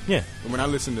 Yeah. And when I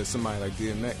listen to somebody like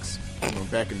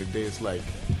DMX, back in the day, it's like,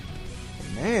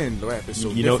 man, the rap is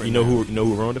so different. You know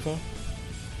who ruined it for him?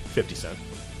 50 Cent.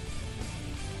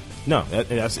 No,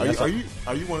 that's are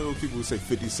you one of those people who say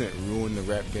 50 Cent ruined the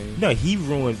rap game? No, he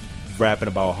ruined rapping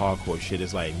about hardcore shit.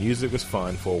 It's like music was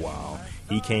fun for a while.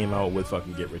 He came out with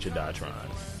fucking Get Rich or Die Trying.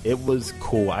 It was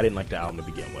cool. I didn't like the album to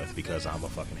begin with because I'm a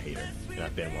fucking hater, and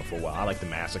I've been one for a while. I like the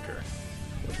Massacre,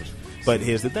 but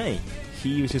here's the thing: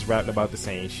 he was just rapping about the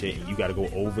same shit, and you got to go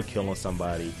overkill on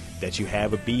somebody that you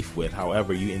have a beef with.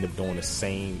 However, you end up doing the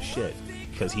same shit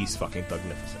because he's fucking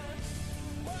thugnificent.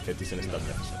 50 Cent is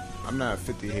thugnificent. I'm not a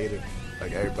 50 hater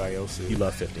like everybody else is. You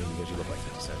love 50 because you look like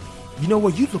 50 Cent. You know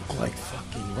what? You look like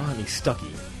fucking Ronnie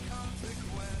Stuckey.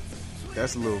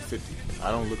 That's a little 50.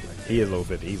 I don't look like that. He is a little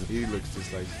 50. He looks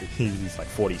just like 50. He's like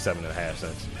 47 and a half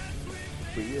cents.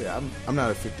 But yeah, I'm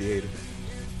not a 50 hater.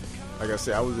 Like I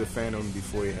said, I was a fan of him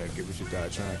before he had Get Rich or Die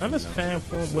Trying. I'm just a fan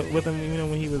with him,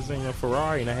 when he was in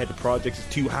Ferrari, and I had the projects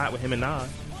Too Hot with him and Nas.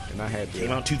 And I had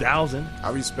Came out in 2000. I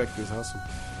respect his hustle.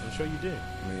 I'm sure you did.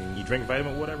 I mean, you drink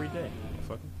vitamin water every day,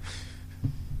 motherfucker.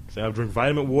 So I drink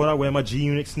vitamin water, I wear my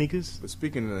G-Unit sneakers. But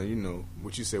speaking of,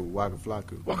 what you said with Waka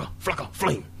Flocka. Waka Flocka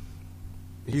Flame.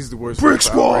 He's the worst Brick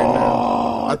rapper out right now.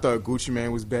 Squad. I thought Gucci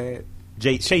Man was bad.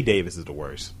 Shay Davis is the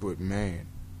worst. But man,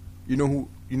 you know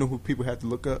who people have to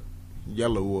look up?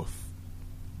 Yellow Wolf.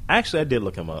 Actually, I did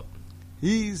look him up.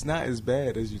 He's not as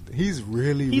bad as you think. He's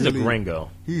a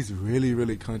gringo. He's really,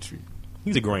 really country.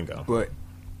 He's a gringo. But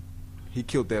he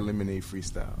killed that Lemonade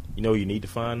freestyle. You know who you need to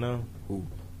find, though? Who?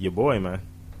 Your boy, man.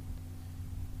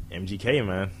 MGK,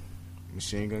 man.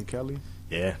 Machine Gun Kelly?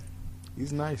 Yeah.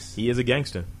 He's nice. He is a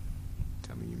gangster.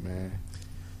 Telling you, man.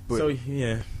 But so,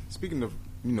 yeah. Speaking of,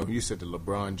 you said the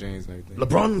LeBron James and everything.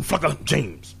 LeBron Flocka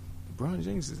James. LeBron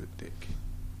James is a dick.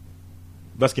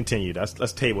 Let's continue.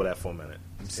 Let's table that for a minute.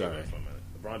 I'm sorry.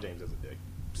 LeBron James is a dick.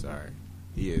 Sorry.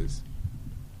 He is.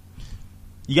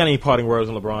 You got any parting words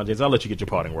on LeBron James? I'll let you get your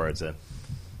parting words in.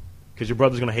 Because your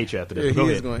brother's going to hate you after this.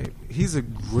 Yeah, Go ahead. He's a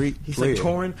great He's player. like,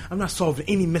 Torin, I'm not solving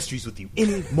any mysteries with you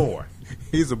anymore.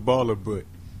 He's a baller, but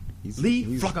he's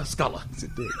Flocka Scholar. He's a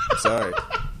dick. Sorry.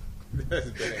 That's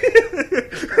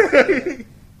bad.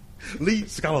 Lee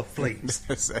Scholar Flames.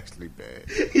 That's actually bad.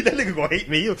 That nigga gonna hate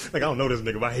me. Like, I don't know this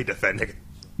nigga, but I hate that fat nigga.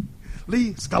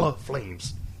 Lee Scholar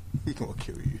Flames. He gonna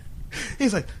kill you.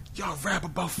 He's like, y'all rap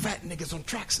about fat niggas on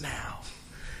tracks now.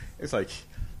 It's like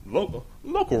local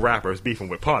rappers beefing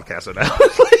with podcasters now.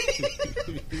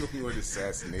 You gonna get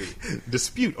assassinated.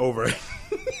 Dispute over it.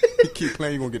 You keep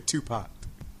playing, you're gonna get Tupac.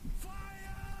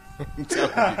 I'm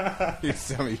telling you. He's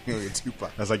telling me you're gonna get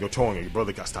Tupac. That's like, yo, Torin, your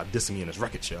brother got to stop dissing me in his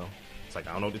record show. It's like,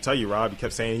 I don't know what to tell you, Rob. He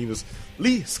kept saying he was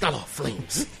Lee Scholar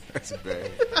Flames. That's bad.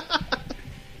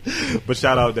 But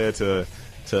shout out there to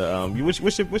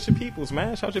what's your peoples,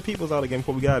 man? Shout your peoples out again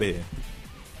before we got out of here.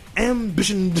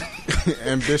 Ambitions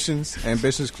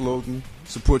clothing.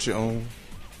 Support your own.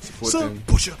 Support them.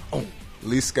 Support your own.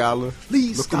 Lee Scholar.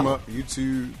 Lee Look Scholar. him up.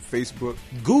 YouTube, Facebook.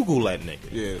 Google that nigga.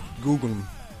 Yeah, Google him.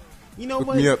 You know Look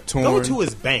what? me up, Torn. Go to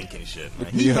his bank and shit, man.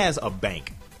 Look He me up. has a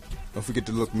bank. Don't forget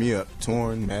to look me up.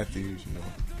 Torn, Matthews, you know.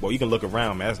 Well, you can look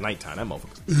around, man. It's nighttime. That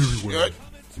motherfucker's everywhere.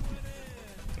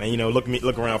 And, you know, look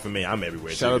around for me. I'm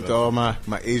everywhere. Shout out to all my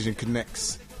Asian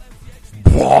connects.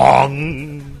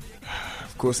 Bong.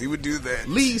 Of course, he would do that.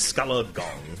 Lee Scholar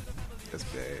Gong. That's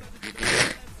bad.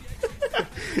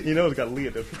 You know, it's got Lee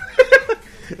at the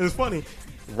It's funny.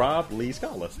 Rob Lee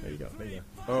Scholar. There you go.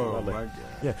 Oh, my God.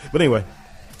 Yeah. But anyway.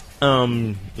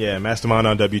 Yeah, Mastermind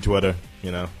on W Twitter.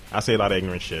 You know, I say a lot of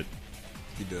ignorant shit.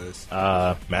 He does.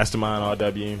 Mastermind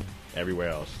RW everywhere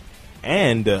else.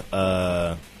 And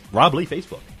Rob Lee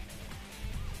Facebook.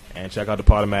 And check out the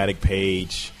Podomatic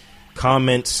page.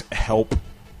 Comments help.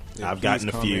 Yeah, I've gotten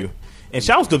a comment. few. And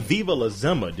shouts to Viva La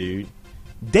Zimma, dude.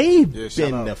 They've Yeah, shout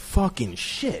been out. the fucking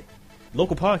shit.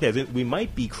 Local podcast. We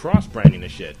might be cross-branding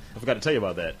this shit. I forgot to tell you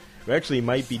about that. We actually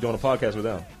might be doing a podcast with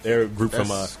them. They're a group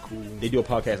That's from cool. They do a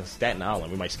podcast in Staten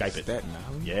Island. We might Skype it. Staten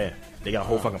Island? Yeah, they got a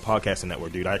whole fucking podcasting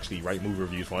network, dude. I actually write movie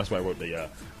reviews for them. That's why I wrote the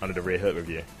Under the Red Hood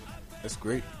review. That's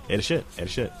great. They the shit.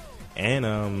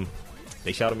 And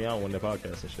they shouted me out on their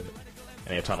podcast and shit. And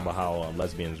they're talking about how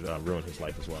lesbians ruined his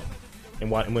life as well.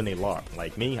 And when they LARP,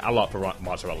 like me, I LARP for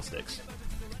mozzarella sticks.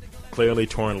 Clearly,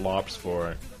 Torn LARPs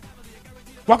for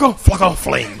Waka Flocka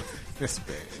Flame. That's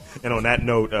bad. And on that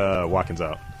note, Watkins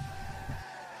out.